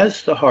 And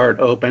as the heart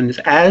opens,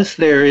 as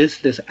there is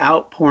this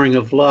outpouring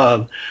of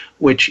love,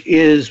 which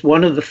is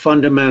one of the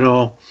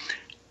fundamental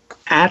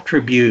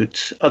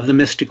attributes of the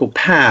mystical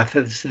path,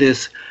 is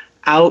this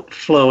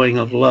outflowing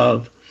of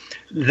love,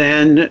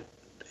 then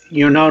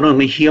you're not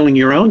only healing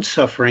your own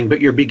suffering, but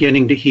you're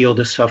beginning to heal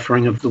the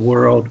suffering of the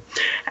world.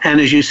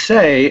 And as you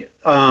say,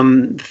 the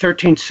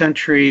 13th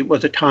century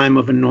was a time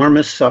of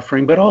enormous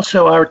suffering, but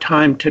also our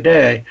time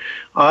today,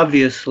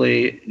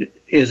 obviously,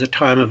 is a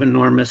time of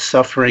enormous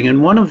suffering.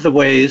 And one of the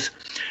ways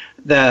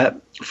that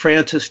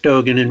Francis,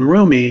 Dogen, and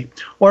Rumi,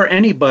 or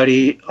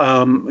anybody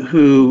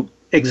who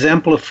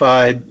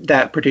exemplified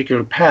that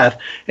particular path,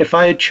 if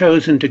I had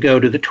chosen to go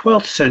to the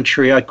 12th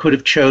century, I could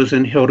have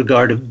chosen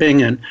Hildegard of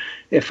Bingen.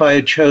 If I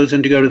had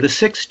chosen to go to the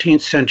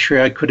 16th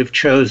century, I could have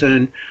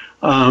chosen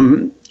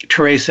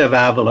Teresa of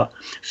Avila.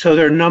 So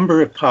there are a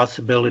number of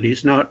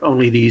possibilities, not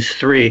only these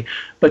three.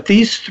 But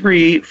these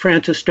three,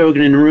 Francis,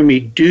 Dogen, and Rumi,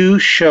 do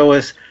show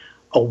us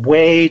a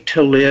way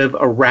to live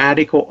a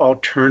radical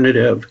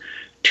alternative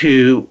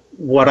to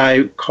what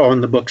I call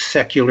in the book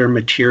secular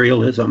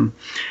materialism.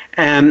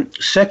 And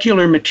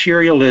secular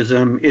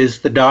materialism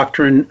is the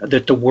doctrine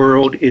that the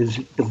world is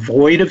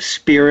devoid of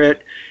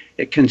spirit.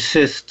 It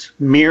consists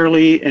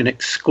merely and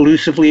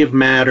exclusively of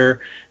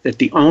matter, that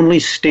the only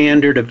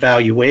standard of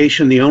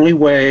valuation, the only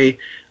way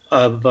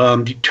of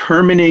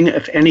determining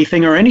if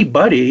anything or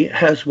anybody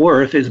has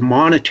worth is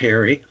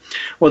monetary.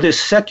 Well, this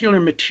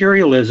secular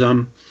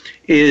materialism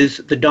is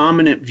the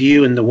dominant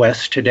view in the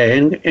West today,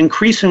 and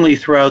increasingly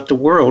throughout the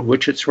world,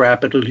 which it's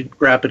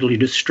rapidly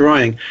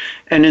destroying.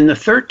 And in the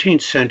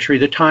 13th century,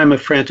 the time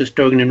of Francis,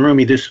 Dogen, and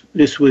Rumi,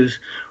 this was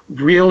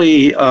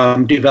really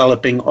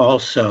developing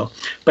also.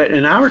 But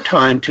in our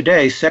time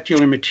today,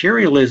 secular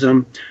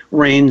materialism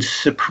reigns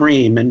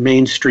supreme in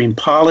mainstream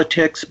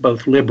politics,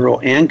 both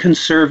liberal and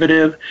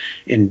conservative,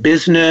 in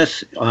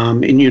business,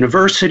 in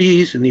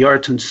universities, in the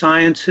arts and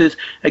sciences.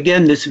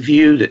 Again, this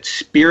view that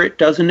spirit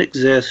doesn't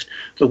exist,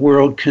 the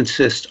world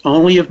consists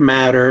only of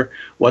matter,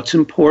 what's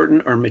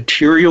important are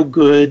material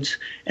goods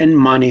and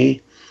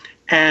money.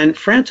 And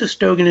Francis,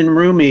 Dogen, and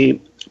Rumi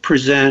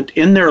present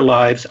in their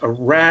lives a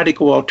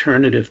radical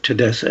alternative to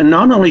this, and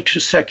not only to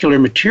secular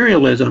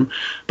materialism,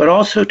 but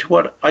also to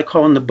what I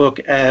call in the book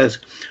as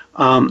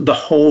the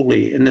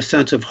holy, in the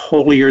sense of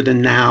holier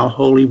than thou,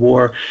 holy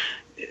war,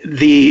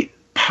 the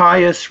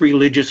pious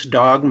religious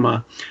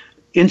dogma,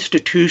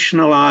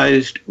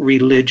 institutionalized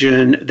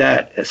religion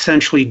that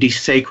essentially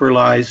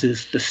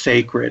desacralizes the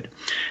sacred.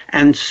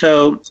 And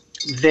so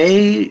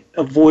they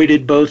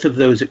avoided both of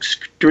those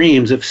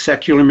extremes of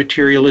secular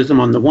materialism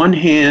on the one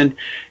hand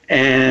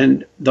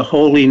and the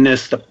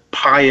holiness, the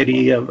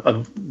piety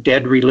of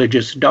dead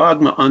religious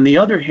dogma on the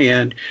other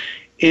hand,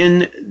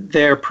 in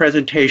their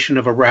presentation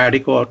of a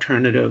radical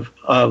alternative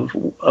of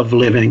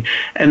living.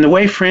 And the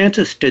way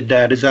Francis did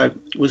that, as I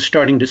was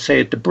starting to say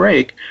at the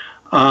break,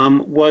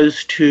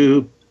 was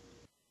to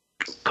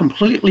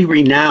completely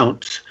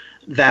renounce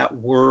that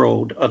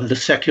world of the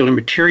secular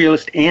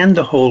materialist and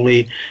the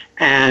holy,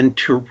 and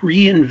to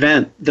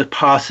reinvent the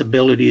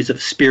possibilities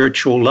of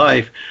spiritual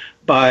life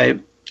by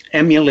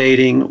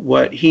emulating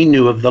what he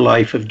knew of the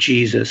life of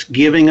Jesus,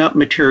 giving up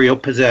material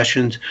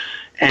possessions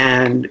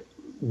and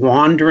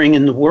wandering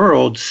in the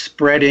world,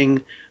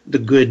 spreading the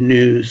good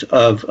news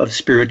of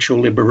spiritual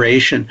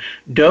liberation.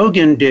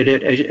 Dogen did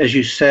it, as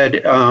you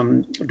said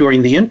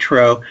during the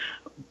intro,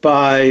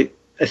 by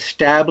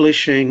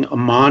establishing a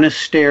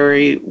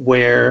monastery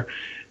where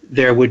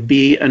there would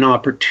be an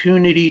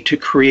opportunity to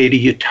create a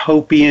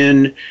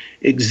utopian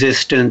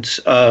existence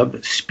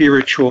of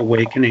spiritual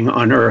awakening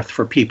on earth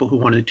for people who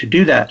wanted to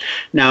do that.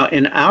 Now,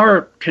 in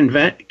our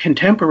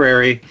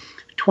contemporary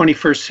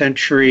 21st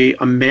century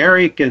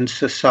American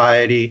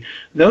society,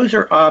 those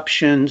are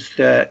options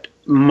that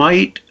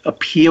might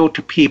appeal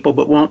to people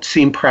but won't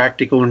seem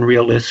practical and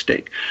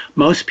realistic.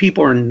 Most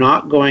people are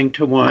not going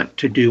to want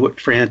to do what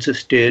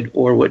Francis did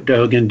or what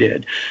Dogen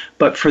did.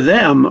 But for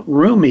them,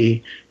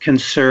 Rumi can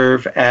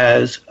serve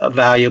as a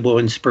valuable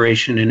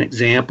inspiration and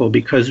example,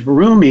 because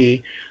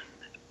Rumi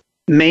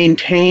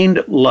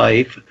maintained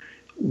life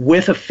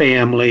with a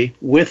family,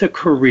 with a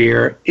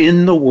career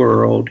in the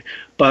world,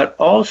 but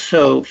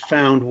also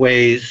found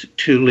ways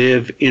to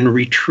live in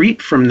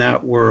retreat from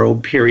that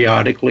world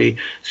periodically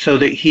so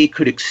that he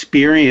could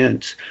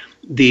experience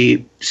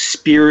the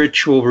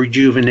spiritual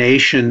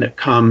rejuvenation that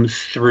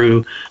comes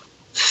through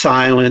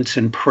silence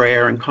and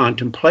prayer and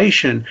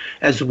contemplation,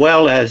 as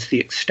well as the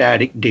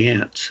ecstatic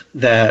dance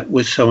that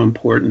was so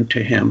important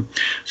to him.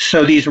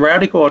 So these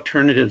radical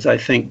alternatives, I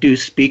think, do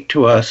speak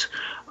to us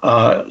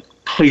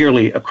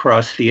clearly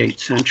across the 8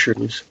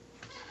 centuries.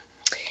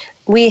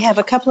 We have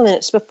a couple of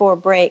minutes before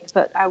break,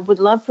 but I would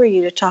love for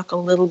you to talk a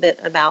little bit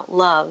about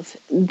love.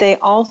 They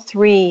all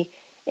three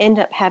end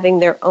up having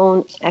their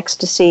own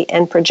ecstasy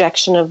and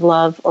projection of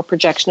love, or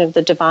projection of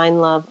the divine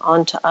love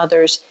onto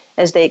others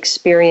as they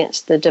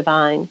experience the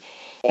divine.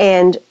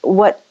 And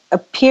what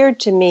appeared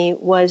to me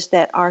was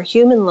that our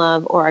human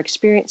love, or our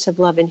experience of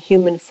love in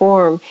human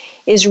form,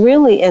 is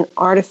really an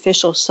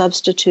artificial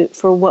substitute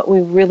for what we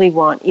really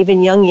want. Even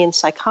Jungian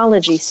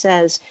psychology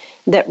says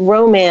that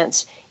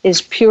romance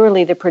is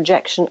purely the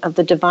projection of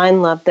the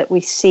divine love that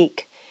we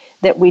seek,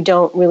 that we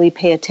don't really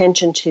pay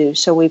attention to,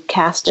 so we've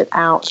cast it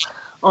out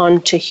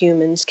onto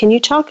humans. Can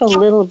you talk a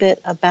little bit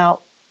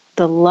about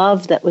the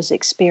love that was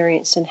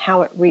experienced and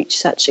how it reached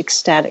such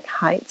ecstatic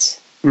heights?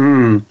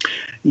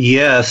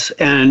 Yes,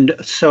 and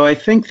so I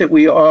think that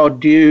we all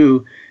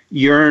do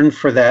yearn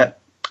for that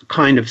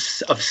kind of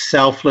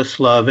selfless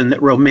love, and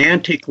that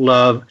romantic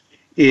love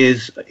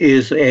is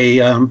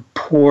a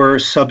poor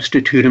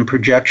substitute and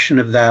projection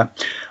of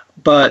that.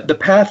 But the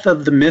path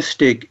of the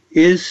mystic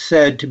is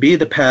said to be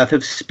the path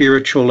of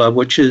spiritual love,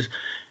 which is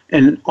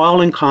an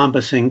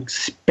all-encompassing,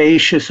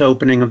 spacious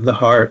opening of the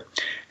heart.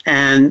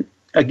 And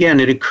again,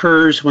 it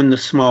occurs when the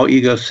small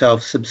ego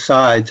self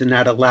subsides, and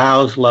that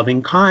allows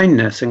loving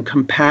kindness and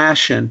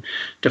compassion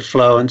to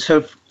flow. And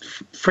so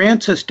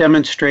Francis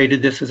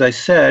demonstrated this, as I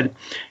said,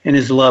 in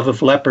his love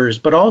of lepers,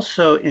 but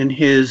also in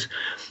his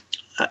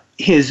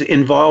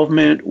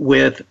involvement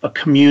with a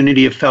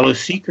community of fellow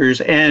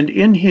seekers, and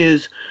in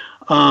his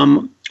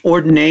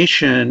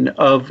ordination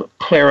of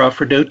Clara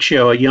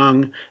Fredocio, a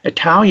young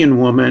Italian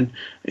woman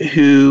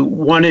who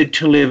wanted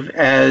to live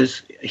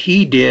as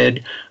he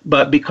did,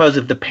 but because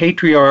of the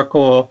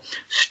patriarchal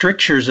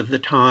strictures of the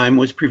time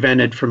was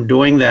prevented from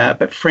doing that.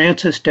 But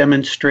Francis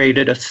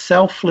demonstrated a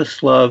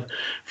selfless love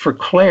for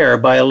Claire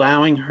by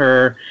allowing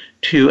her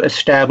to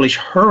establish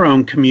her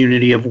own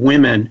community of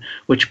women,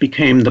 which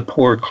became the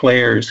Poor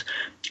Clares,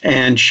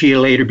 and she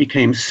later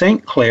became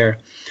Saint Clare.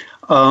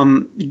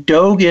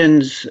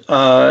 Dogen's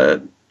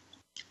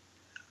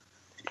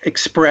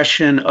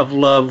expression of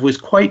love was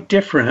quite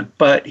different,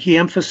 but he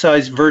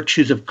emphasized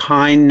virtues of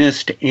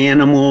kindness to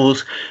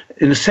animals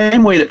in the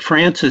same way that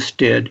Francis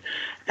did,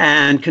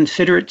 and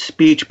considerate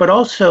speech, but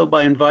also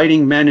by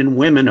inviting men and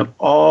women of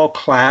all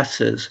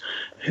classes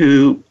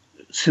who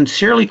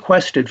sincerely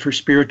quested for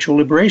spiritual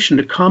liberation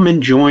to come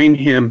and join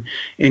him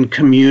in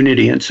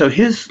community. And so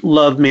his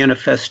love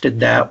manifested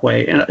that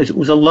way, and it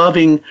was a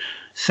loving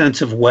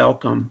sense of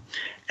welcome.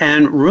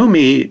 And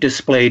Rumi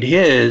displayed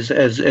his,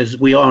 as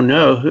we all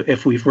know,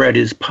 if we've read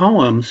his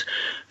poems,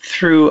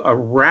 through a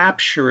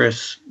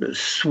rapturous,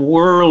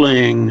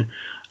 swirling,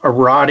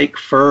 erotic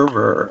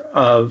fervor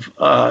of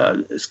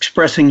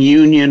expressing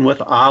union with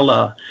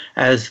Allah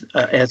as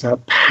a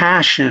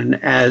passion,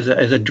 as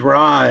a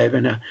drive,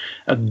 and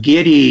a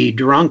giddy,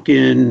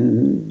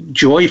 drunken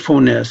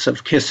joyfulness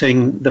of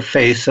kissing the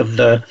face of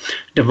the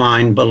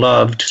divine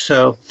beloved.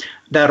 So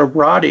that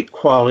erotic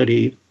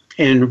quality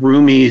in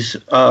Rumi's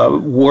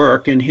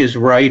work and his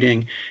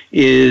writing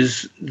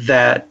is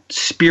that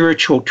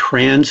spiritual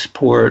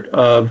transport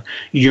of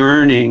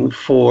yearning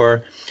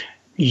for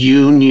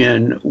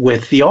union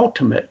with the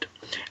ultimate.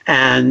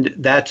 And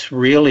that's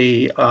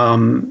really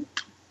one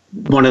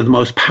of the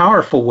most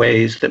powerful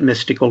ways that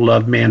mystical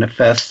love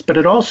manifests, but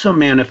it also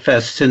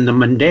manifests in the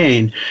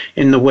mundane,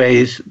 in the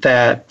ways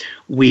that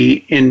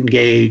we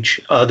engage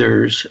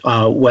others,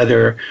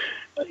 whether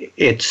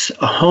it's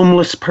a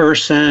homeless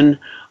person,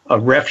 a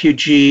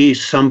refugee,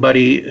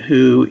 somebody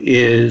who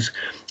is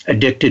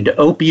addicted to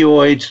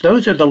opioids.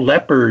 Those are the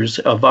lepers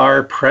of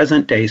our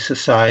present day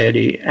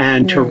society,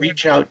 and to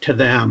reach out to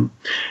them.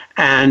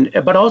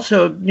 But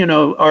also,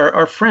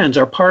 our friends,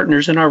 our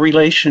partners in our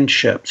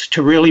relationships,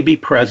 to really be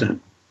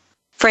present.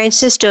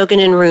 Francis,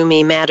 Dogen, and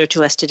Rumi matter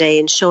to us today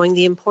in showing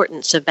the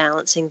importance of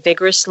balancing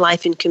vigorous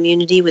life in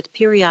community with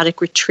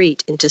periodic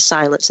retreat into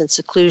silence and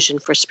seclusion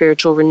for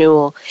spiritual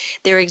renewal.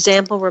 Their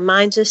example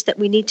reminds us that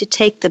we need to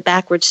take the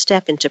backward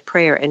step into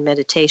prayer and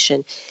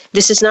meditation.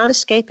 This is not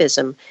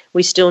escapism.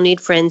 We still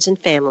need friends and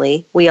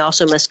family. We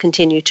also must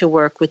continue to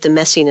work with the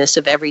messiness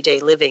of everyday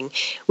living,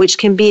 which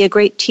can be a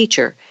great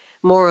teacher.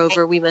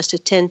 Moreover, we must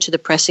attend to the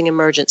pressing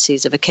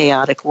emergencies of a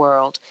chaotic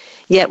world.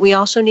 Yet we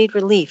also need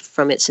relief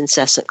from its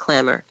incessant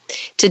clamor.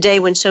 Today,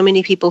 when so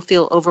many people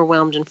feel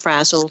overwhelmed and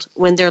frazzled,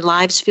 when their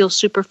lives feel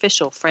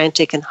superficial,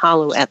 frantic, and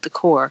hollow at the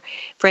core,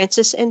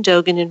 Francis and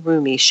Dogen and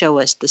Rumi show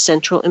us the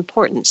central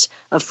importance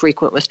of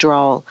frequent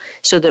withdrawal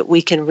so that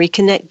we can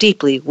reconnect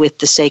deeply with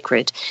the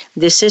sacred.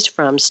 This is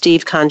from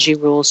Steve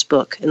Kanji Ruhl's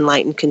book,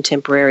 Enlightened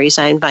Contemporaries.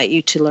 I invite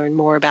you to learn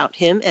more about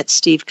him at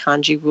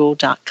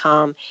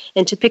stevekanjiruhl.com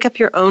and to pick up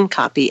your own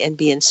copy and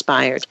be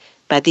inspired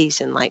by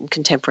these enlightened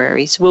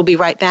contemporaries. We'll be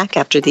right back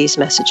after these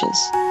messages.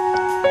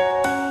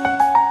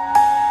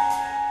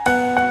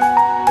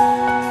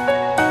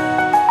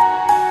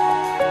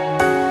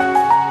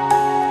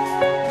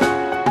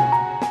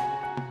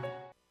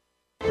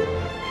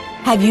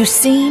 Have you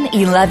seen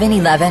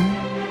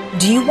 1111?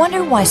 Do you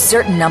wonder why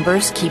certain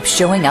numbers keep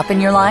showing up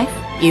in your life?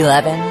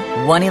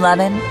 11,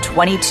 111,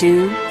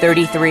 22,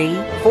 33,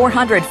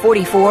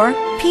 444?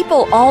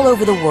 People all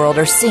over the world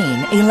are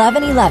seeing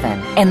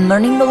 1111 and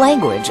learning the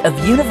language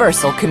of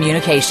universal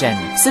communication.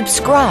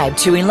 Subscribe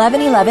to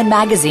 1111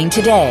 Magazine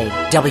today.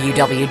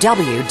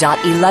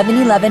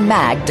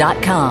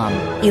 www.1111mag.com.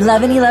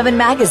 1111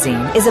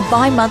 Magazine is a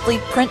bi-monthly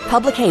print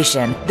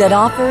publication that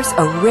offers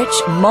a rich,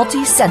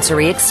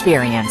 multi-sensory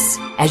experience.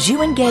 As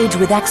you engage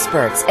with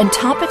experts and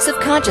topics of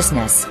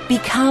consciousness,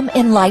 become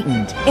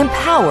enlightened,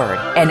 empowered,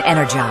 and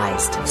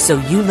energized, so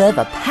you live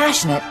a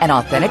passionate and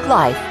authentic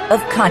life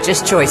of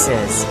conscious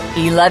choices.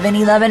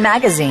 1111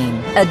 Magazine,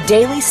 a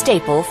daily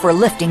staple for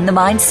lifting the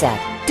mindset,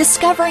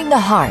 discovering the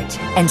heart,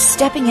 and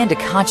stepping into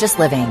conscious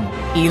living.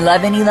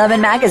 1111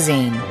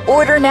 Magazine.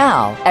 Order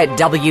now at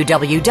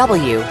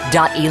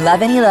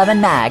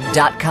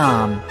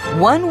www.1111mag.com.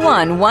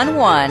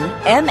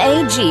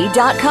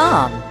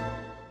 1111mag.com.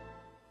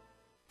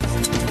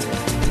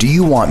 Do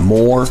you want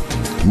more?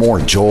 More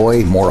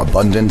joy, more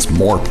abundance,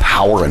 more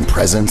power and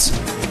presence?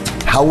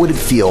 How would it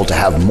feel to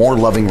have more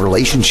loving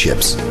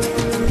relationships,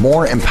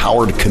 more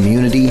empowered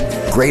community,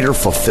 greater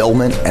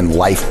fulfillment, and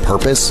life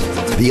purpose?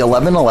 The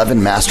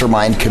 1111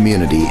 Mastermind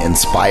community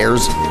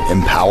inspires,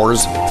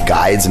 empowers,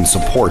 guides, and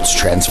supports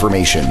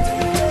transformation.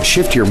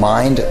 Shift your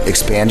mind,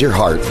 expand your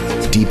heart,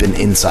 deepen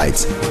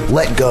insights,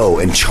 let go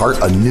and chart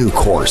a new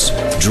course,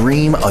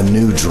 dream a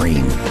new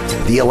dream.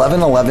 The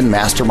 1111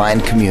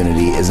 Mastermind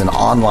community is an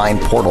online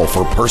portal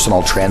for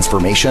personal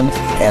transformation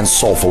and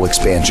soulful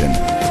expansion.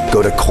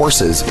 Go to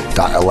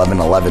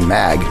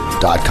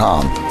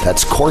courses.1111mag.com.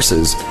 That's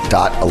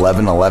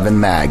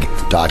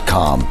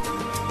courses.1111mag.com.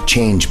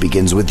 Change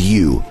begins with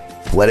you.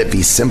 Let it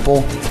be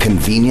simple,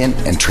 convenient,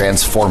 and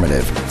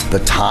transformative. The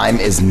time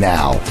is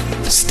now.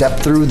 Step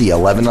through the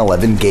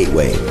 1111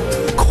 gateway.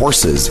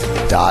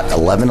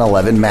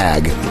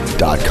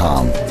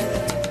 Courses.1111mag.com.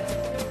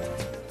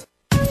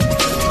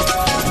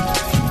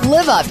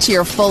 Live up to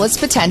your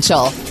fullest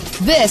potential.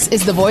 This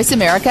is the Voice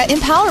America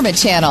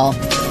Empowerment Channel.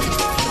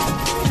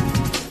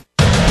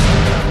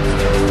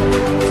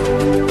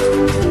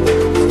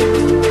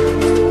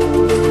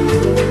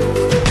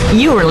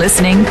 You are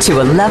listening to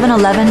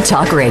 1111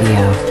 Talk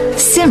Radio.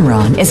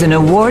 Simran is an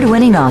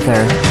award-winning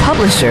author,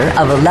 publisher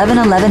of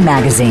 1111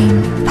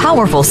 Magazine,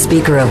 powerful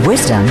speaker of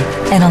wisdom,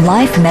 and a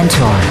life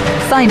mentor.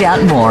 Find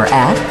out more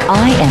at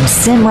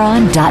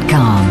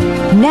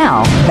IamSimran.com.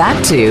 Now,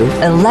 back to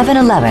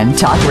 1111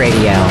 Talk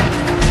Radio.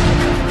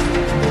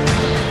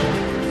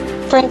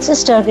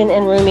 Francis, Dogen,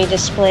 and Rumi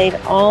displayed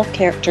all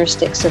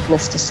characteristics of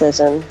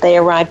mysticism. They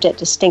arrived at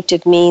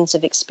distinctive means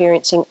of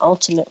experiencing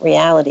ultimate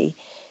reality.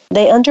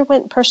 They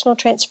underwent personal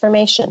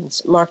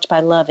transformations marked by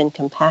love and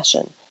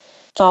compassion.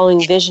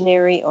 Following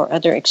visionary or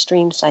other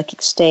extreme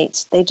psychic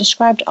states, they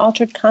described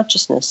altered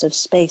consciousness of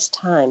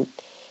space-time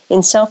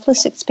in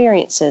selfless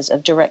experiences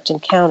of direct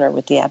encounter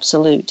with the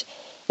Absolute,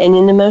 and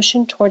in the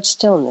motion towards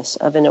stillness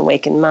of an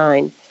awakened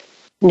mind.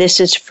 This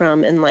is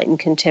from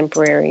Enlightened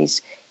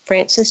Contemporaries,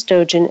 Francis,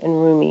 Dogen, and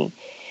Rumi,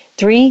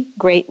 three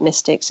great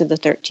mystics of the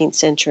 13th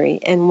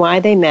century, and why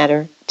they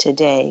matter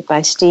today,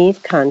 by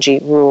Steve Kanji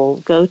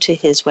Ruhl. Go to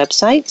his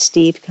website,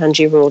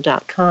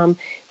 stevekanjiruhl.com.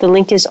 The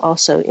link is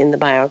also in the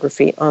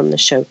biography on the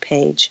show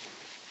page.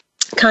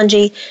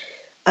 Kanji,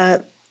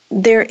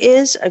 there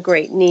is a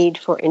great need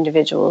for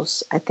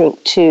individuals, I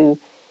think, to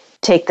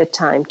take the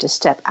time to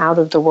step out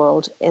of the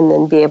world and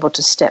then be able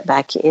to step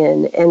back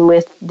in. And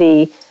with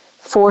the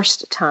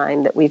forced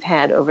time that we've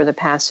had over the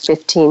past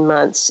 15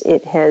 months,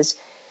 it has,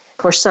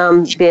 for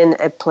some, been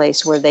a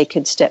place where they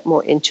could step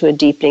more into a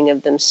deepening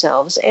of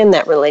themselves and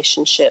that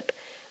relationship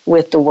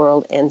with the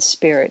world and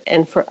spirit.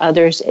 And for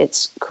others,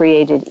 it's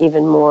created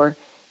even more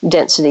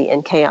density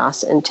and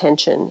chaos and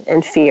tension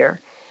and fear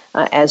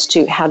as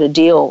to how to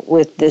deal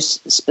with this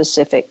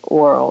specific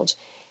world.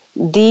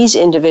 these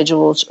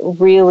individuals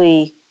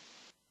really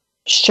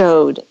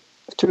showed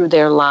through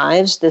their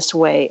lives this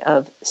way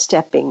of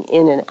stepping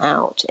in and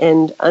out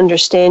and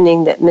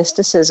understanding that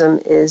mysticism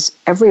is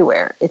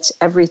everywhere. It's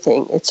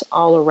everything. It's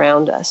all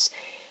around us.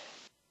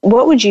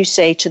 What would you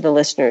say to the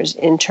listeners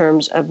in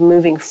terms of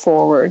moving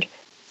forward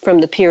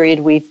from the period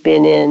we've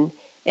been in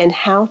and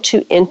how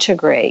to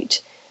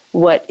integrate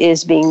what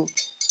is being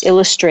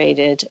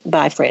illustrated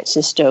by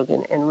Francis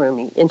Dogen and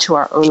Rumi into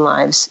our own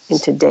lives in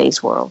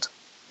today's world?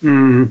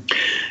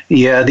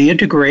 Yeah, the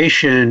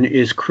integration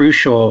is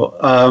crucial.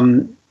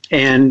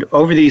 And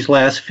over these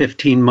last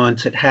 15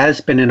 months, it has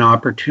been an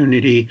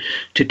opportunity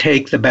to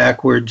take the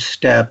backward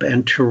step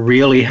and to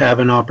really have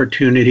an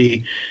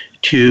opportunity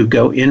to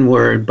go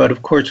inward. But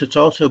of course, it's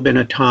also been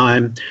a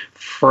time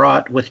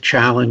fraught with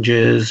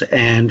challenges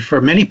and for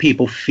many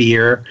people,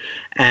 fear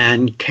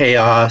and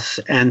chaos.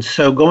 And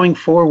so going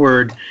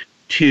forward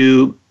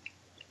to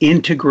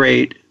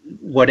integrate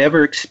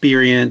whatever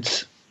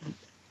experience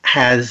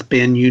has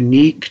been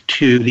unique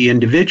to the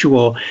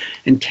individual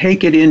and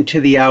take it into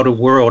the outer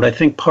world. I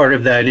think part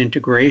of that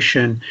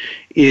integration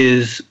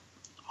is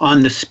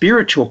on the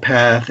spiritual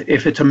path.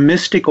 If it's a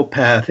mystical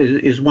path,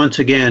 is once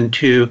again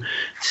to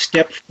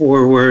step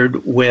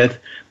forward with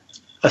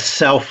a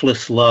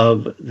selfless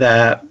love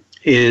that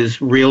is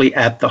really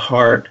at the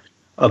heart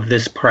of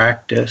this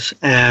practice,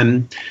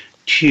 and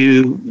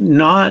to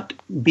not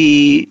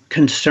be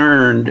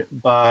concerned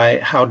by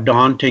how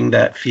daunting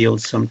that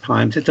feels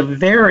sometimes. It's a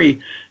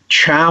very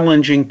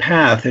challenging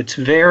path. It's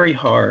very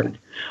hard.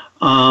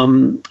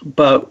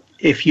 But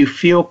if you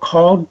feel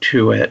called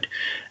to it,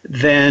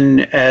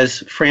 then as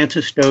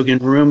Francis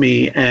Dogen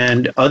Rumi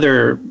and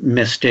other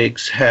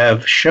mystics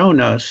have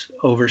shown us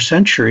over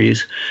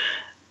centuries,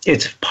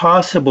 it's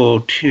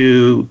possible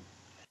to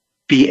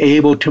be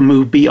able to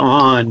move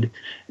beyond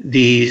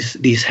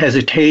these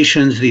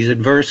hesitations, these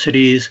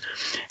adversities,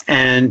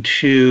 and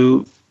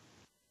to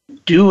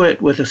do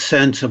it with a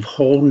sense of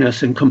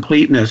wholeness and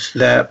completeness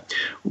that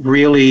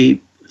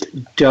really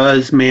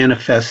does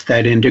manifest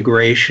that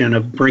integration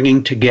of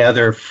bringing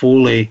together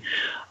fully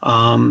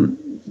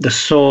the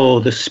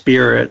soul, the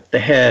spirit, the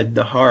head,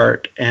 the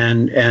heart,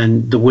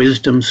 and the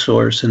wisdom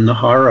source and the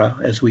hara,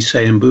 as we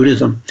say in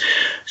Buddhism.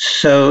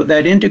 So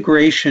that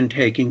integration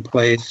taking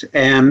place,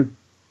 and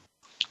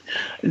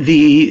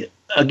the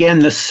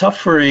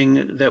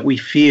suffering that we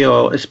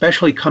feel,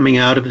 especially coming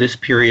out of this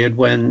period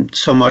when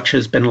so much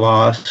has been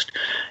lost,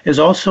 is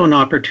also an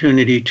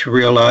opportunity to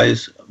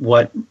realize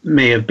what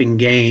may have been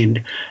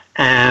gained.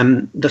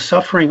 And the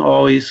suffering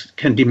always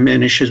can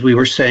diminish, as we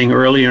were saying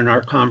earlier in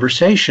our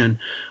conversation,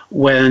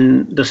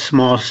 when the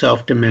small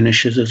self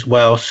diminishes as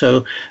well.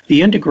 So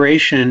the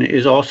integration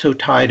is also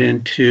tied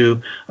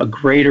into a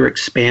greater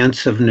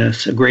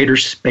expansiveness, a greater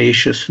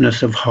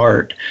spaciousness of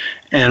heart.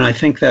 And I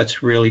think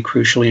that's really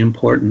crucially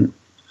important.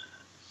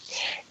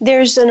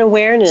 There's an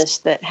awareness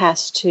that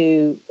has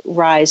to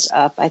rise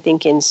up, I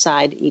think,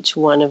 inside each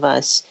one of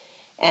us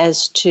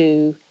as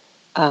to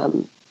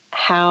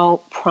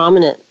how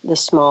prominent the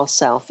small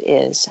self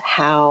is,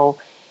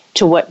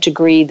 to what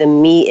degree the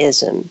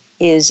me-ism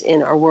is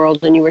in our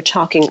world. And you were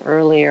talking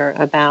earlier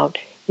about,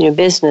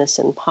 business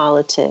and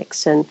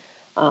politics and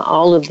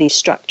all of these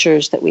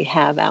structures that we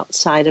have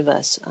outside of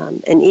us,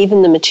 and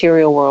even the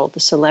material world, the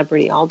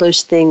celebrity, all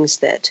those things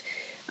that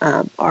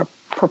are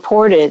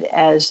purported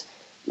as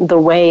the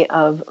way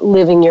of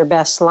living your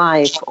best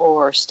life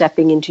or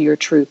stepping into your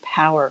true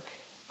power.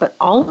 But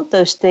all of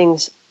those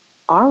things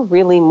are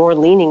really more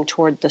leaning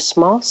toward the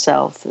small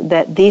self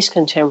that these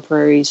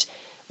contemporaries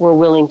were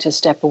willing to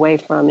step away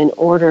from in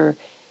order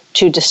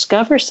to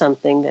discover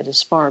something that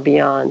is far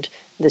beyond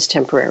this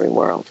temporary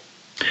world.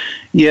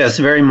 Yes,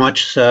 very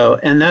much so.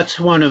 And that's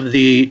one of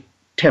the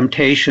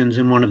temptations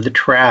and one of the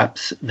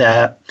traps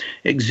that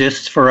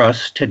exists for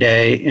us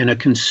today in a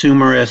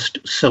consumerist,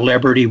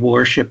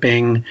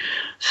 celebrity-worshipping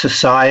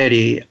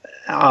society.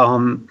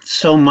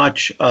 So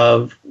much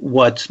of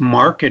what's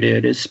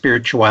marketed as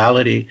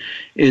spirituality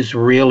is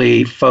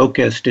really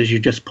focused, as you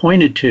just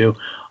pointed to,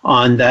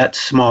 on that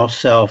small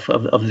self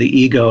of the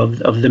ego,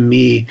 of the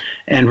me,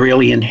 and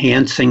really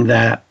enhancing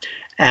that.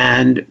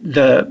 And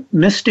the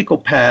mystical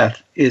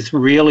path is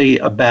really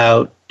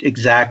about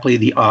exactly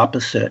the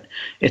opposite.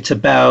 It's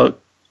about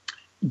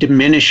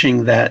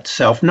diminishing that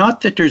self.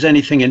 Not that there's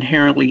anything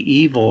inherently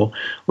evil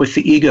with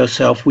the ego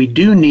self. We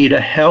do need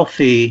a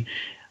healthy,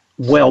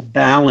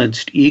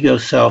 well-balanced ego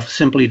self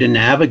simply to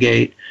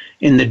navigate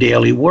in the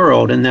daily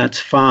world, and that's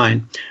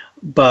fine.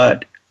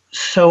 But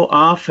so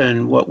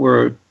often what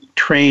we're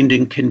trained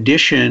and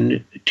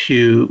conditioned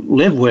to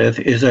live with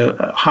is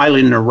a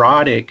highly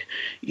neurotic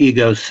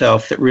ego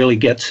self that really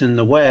gets in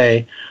the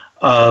way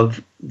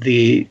of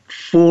the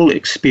full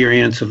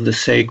experience of the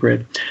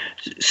sacred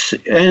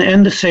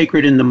and the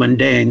sacred in the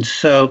mundane.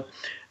 So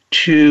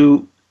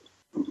to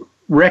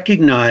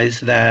recognize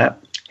that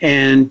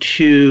and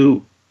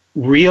to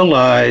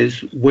realize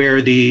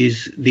where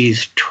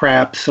these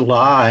traps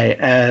lie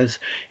as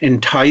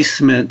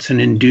enticements and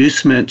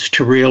inducements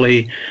to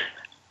really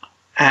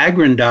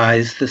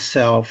aggrandize the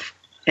self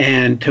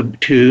and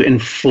to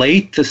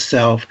inflate the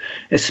self,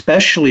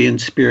 especially in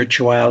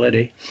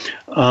spirituality.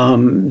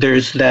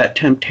 There's that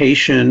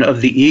temptation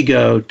of the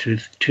ego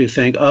to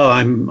think, oh,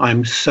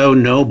 I'm so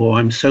noble,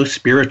 I'm so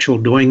spiritual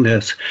doing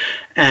this.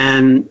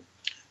 And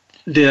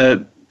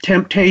the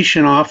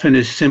temptation often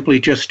is simply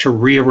just to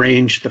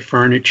rearrange the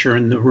furniture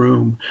in the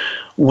room,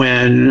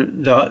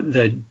 when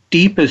the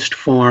deepest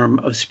form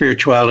of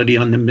spirituality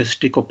on the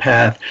mystical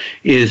path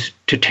is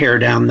to tear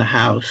down the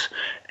house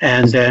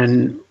and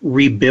then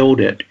rebuild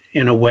it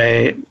in a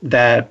way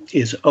that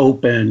is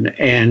open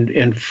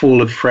and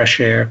full of fresh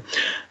air.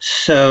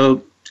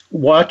 So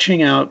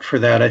watching out for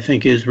that, I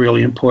think, is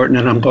really important,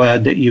 and I'm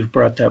glad that you've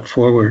brought that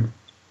forward.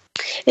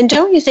 And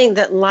don't you think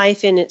that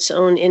life in its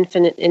own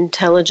infinite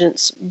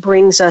intelligence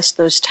brings us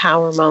those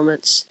tower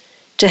moments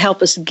to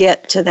help us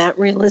get to that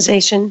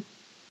realization?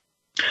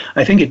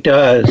 I think it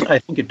does.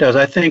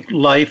 I think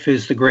life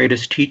is the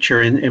greatest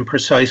teacher in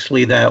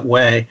precisely that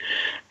way.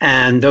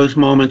 And those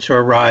moments are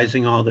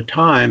arising all the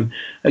time.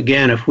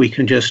 Again, if we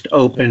can just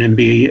open and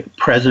be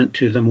present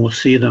to them, we'll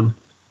see them.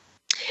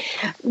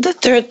 The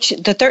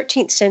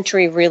 13th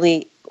century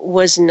really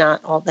was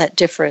not all that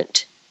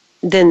different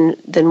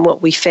than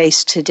what we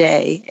face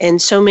today.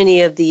 And so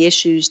many of the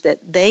issues that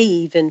they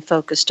even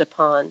focused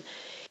upon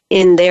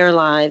in their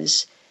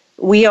lives,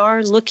 we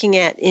are looking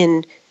at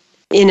in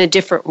a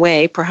different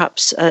way,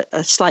 perhaps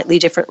a slightly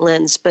different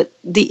lens, but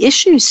the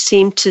issues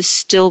seem to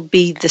still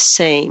be the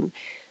same.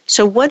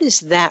 So what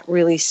is that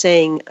really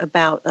saying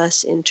about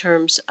us in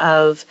terms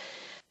of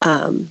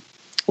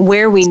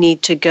where we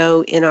need to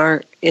go in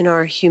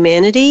our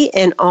humanity,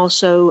 and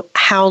also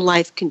how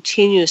life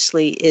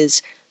continuously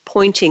is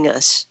pointing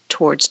us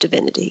towards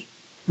divinity?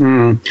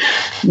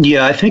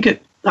 Yeah, I think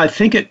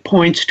it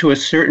points to a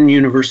certain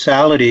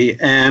universality,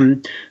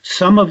 and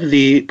some of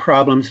the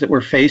problems that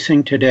we're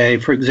facing today,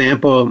 for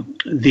example,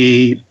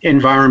 the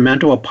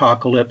environmental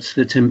apocalypse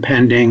that's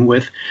impending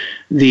with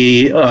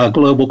the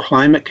global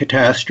climate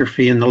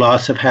catastrophe and the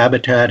loss of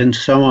habitat and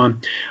so on,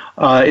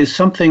 is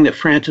something that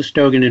Francis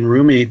Dogen and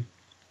Rumi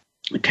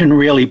can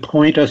really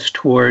point us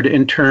toward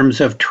in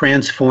terms of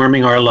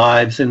transforming our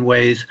lives in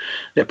ways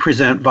that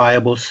present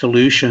viable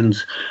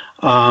solutions.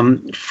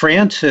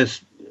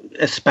 Francis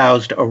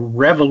espoused a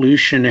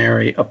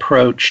revolutionary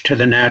approach to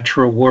the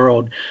natural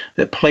world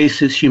that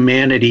places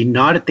humanity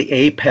not at the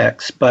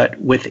apex, but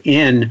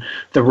within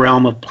the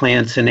realm of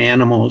plants and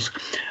animals.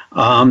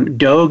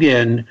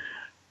 Dogen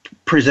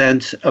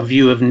presents a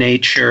view of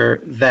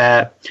nature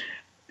that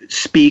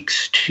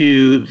speaks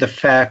to the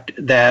fact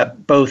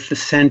that both the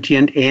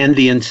sentient and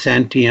the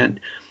insentient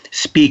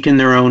speak in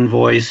their own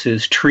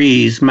voices: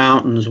 trees,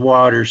 mountains,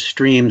 waters,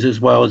 streams, as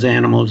well as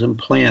animals and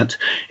plants.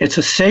 It's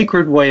a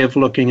sacred way of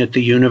looking at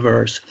the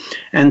universe.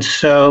 And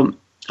so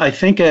I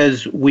think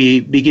as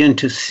we begin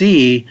to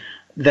see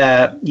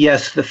that,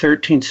 yes, the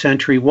 13th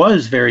century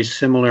was very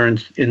similar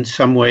in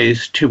some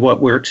ways to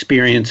what we're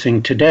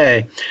experiencing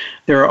today,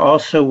 there are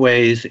also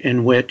ways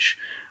in which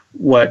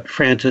what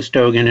Francis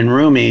Dogen and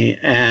Rumi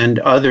and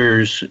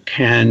others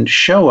can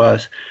show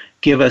us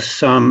give us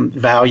some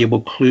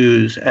valuable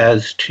clues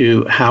as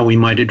to how we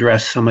might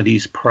address some of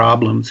these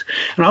problems.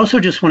 And I also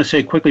just want to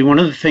say quickly, one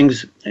of the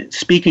things,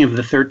 speaking of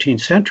the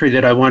 13th century,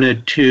 that I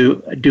wanted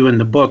to do in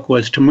the book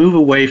was to move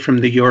away from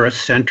the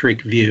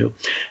Eurocentric view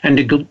and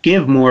to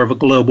give more of a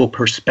global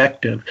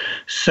perspective.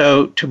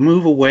 So to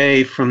move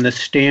away from the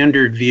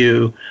standard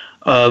view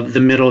of the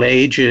Middle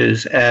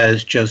Ages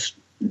as just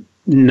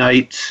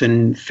knights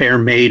and fair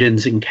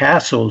maidens in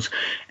castles,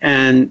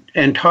 and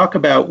talk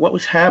about what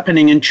was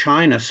happening in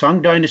China.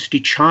 Song Dynasty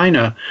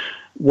China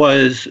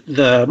was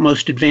the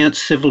most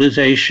advanced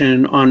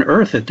civilization on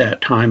earth at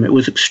that time. It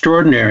was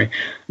extraordinary.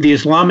 The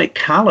Islamic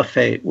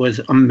Caliphate was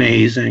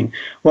amazing.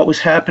 What was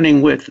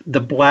happening with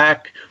the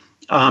black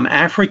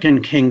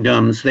African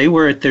kingdoms, they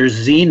were at their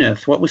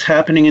zenith. What was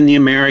happening in the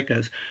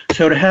Americas?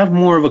 So to have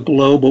more of a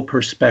global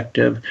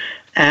perspective,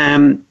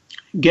 and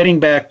getting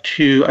back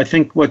to, I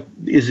think, what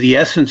is the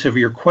essence of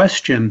your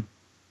question,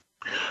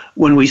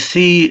 when we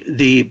see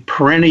the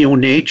perennial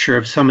nature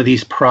of some of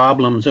these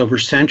problems over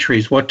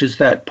centuries, what does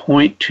that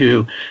point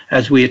to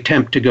as we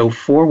attempt to go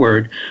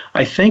forward?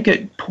 I think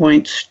it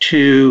points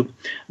to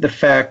the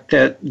fact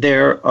that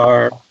there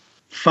are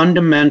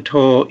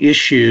fundamental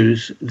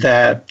issues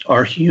that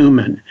are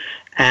human.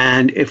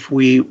 And if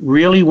we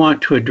really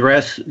want to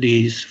address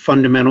these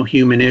fundamental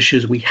human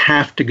issues, we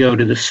have to go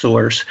to the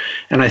source.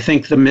 And I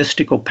think the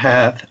mystical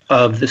path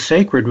of the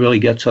sacred really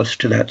gets us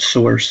to that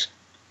source.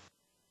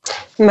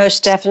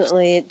 Most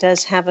definitely, it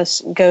does have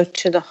us go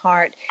to the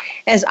heart.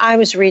 As I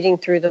was reading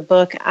through the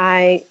book,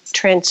 I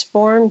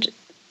transformed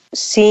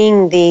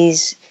seeing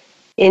these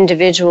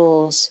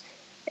individuals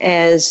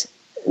as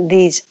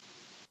these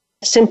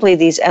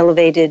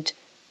elevated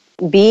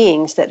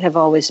beings that have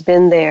always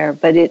been there,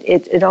 but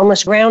it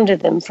almost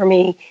grounded them for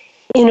me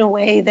in a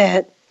way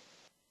that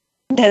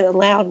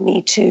allowed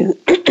me to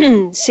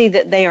see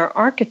that they are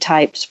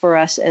archetypes for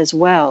us as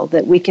well,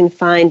 that we can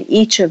find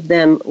each of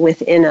them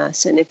within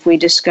us. And if we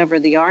discover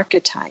the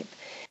archetype,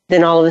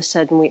 then all of a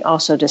sudden we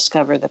also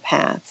discover the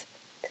path.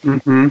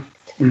 Mm-hmm.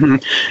 Mm-hmm.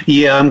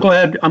 Yeah, I'm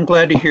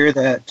glad to hear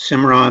that,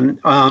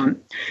 Simran.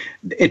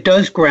 It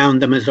does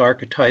ground them as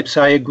archetypes.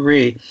 I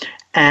agree.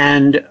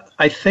 And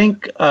I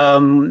think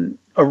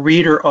a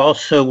reader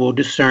also will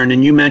discern,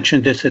 and you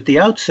mentioned this at the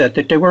outset,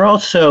 that they were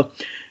also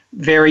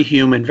very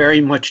human,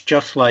 very much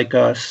just like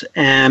us.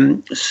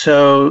 And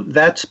so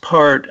that's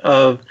part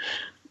of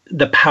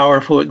the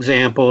powerful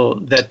example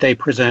that they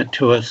present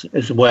to us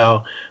as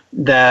well,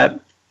 that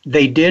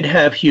they did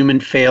have human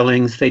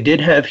failings, they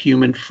did have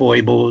human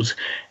foibles,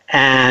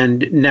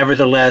 and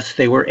nevertheless,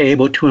 they were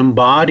able to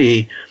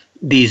embody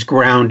these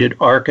grounded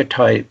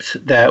archetypes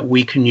that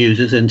we can use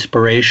as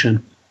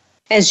inspiration.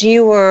 As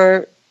you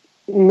were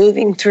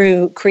moving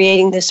through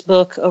creating this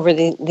book over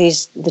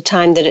the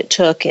time that it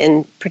took,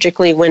 and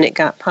particularly when it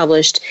got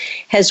published,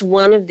 has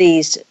one of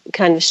these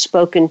kind of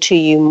spoken to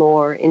you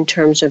more in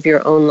terms of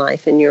your own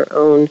life and your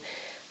own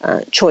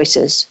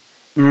choices?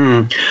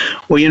 Well,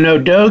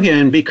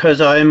 Dogen,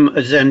 because I'm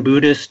a Zen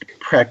Buddhist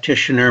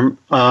practitioner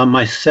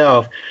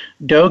myself,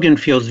 Dogen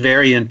feels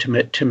very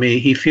intimate to me.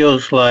 He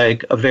feels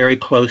like a very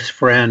close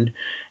friend,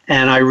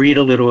 and I read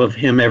a little of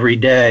him every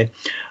day.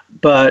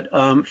 But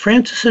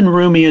Francis and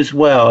Rumi as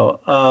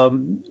well,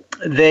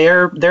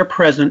 they're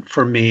present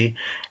for me.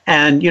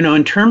 And,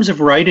 in terms of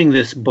writing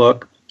this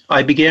book,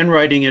 I began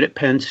writing it at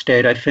Penn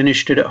State. I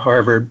finished it at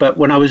Harvard. But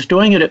when I was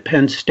doing it at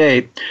Penn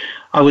State,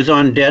 I was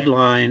on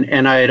deadline,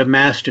 and I had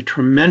amassed a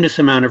tremendous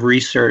amount of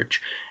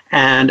research,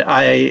 and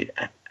I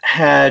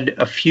had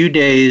a few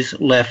days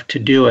left to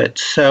do it.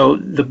 So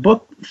the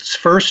book's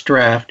first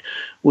draft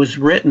was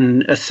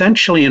written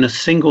essentially in a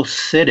single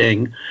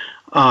sitting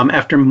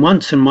after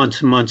months and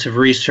months and months of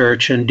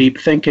research and deep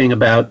thinking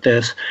about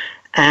this.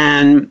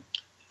 And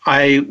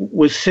I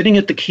was sitting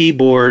at the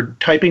keyboard,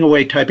 typing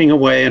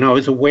away, and I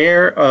was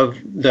aware of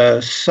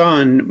the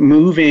sun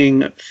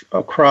moving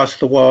across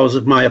the walls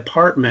of my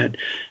apartment.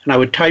 And I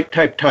would type,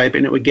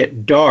 and it would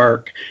get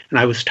dark. And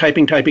I was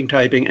typing.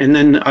 And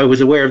then I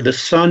was aware of the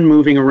sun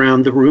moving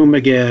around the room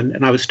again.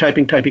 And I was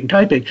typing.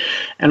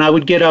 And I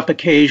would get up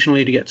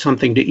occasionally to get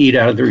something to eat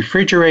out of the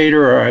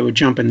refrigerator, or I would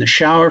jump in the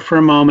shower for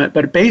a moment.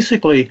 But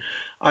basically,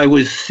 I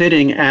was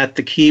sitting at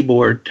the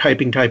keyboard,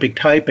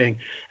 typing,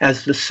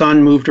 as the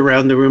sun moved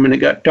around the room and it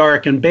got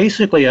dark. And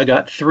basically, I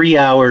got 3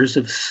 hours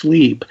of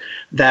sleep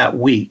that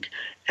week.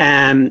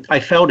 And I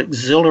felt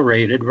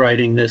exhilarated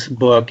writing this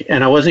book.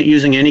 And I wasn't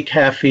using any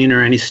caffeine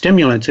or any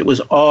stimulants. It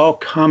was all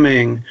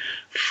coming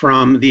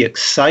from the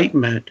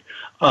excitement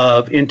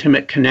of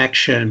intimate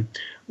connection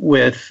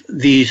with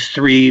these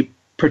three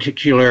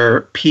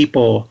particular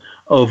people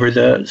over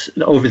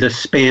the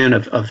span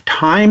of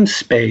time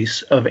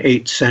space of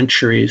 8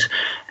 centuries.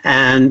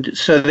 And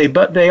so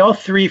they all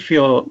three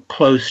feel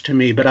close to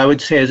me, but I would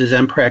say as a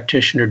Zen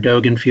practitioner,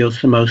 Dogen feels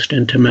the most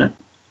intimate.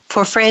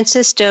 For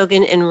Francis,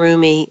 Dogen, and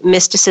Rumi,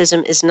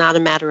 mysticism is not a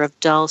matter of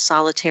dull,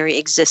 solitary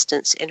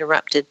existence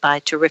interrupted by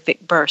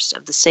terrific bursts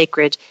of the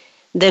sacred,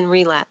 then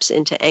relapse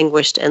into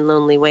anguished and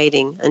lonely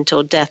waiting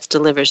until death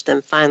delivers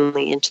them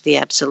finally into the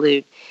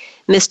absolute.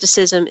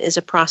 Mysticism is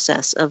a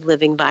process of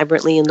living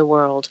vibrantly in the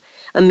world,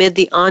 amid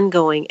the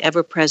ongoing,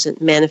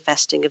 ever-present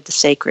manifesting of the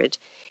sacred,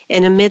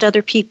 and amid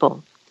other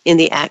people in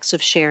the acts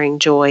of sharing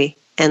joy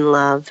and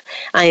love.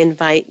 I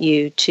invite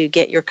you to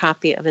get your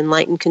copy of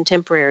Enlightened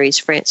Contemporaries,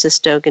 Francis,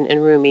 Dogen,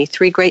 and Rumi,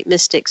 3 great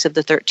mystics of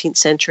the 13th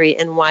century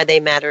and why they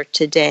matter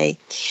today.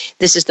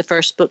 This is the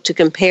first book to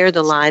compare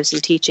the lives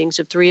and teachings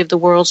of 3 of the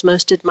world's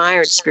most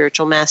admired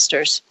spiritual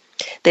masters.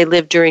 They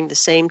lived during the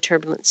same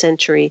turbulent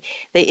century.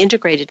 They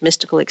integrated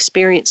mystical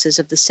experiences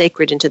of the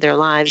sacred into their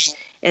lives,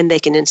 and they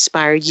can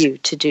inspire you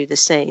to do the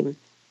same.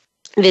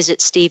 Visit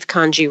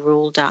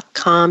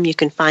stevekanjiruhl.com. You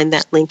can find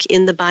that link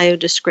in the bio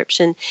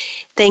description.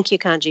 Thank you,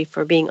 Kanji,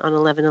 for being on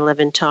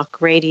 1111 Talk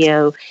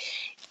Radio.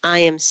 I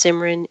am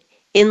Simran,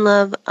 in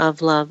love,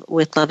 of love,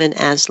 with love, and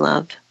as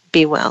love.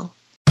 Be well.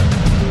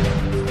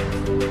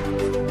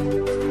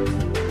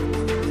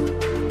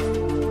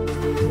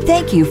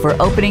 Thank you for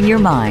opening your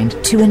mind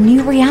to a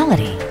new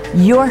reality,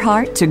 your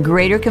heart to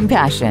greater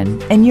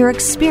compassion, and your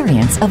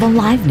experience of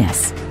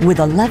aliveness with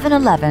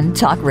 1111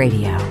 Talk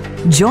Radio.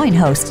 Join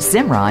host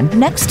Simran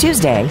next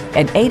Tuesday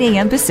at 8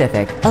 a.m.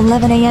 Pacific,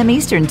 11 a.m.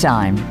 Eastern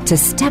Time to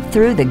step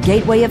through the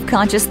gateway of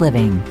conscious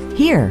living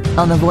here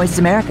on the Voice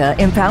America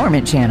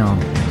Empowerment Channel.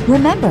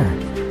 Remember,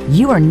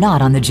 you are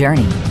not on the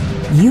journey.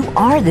 You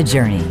are the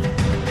journey.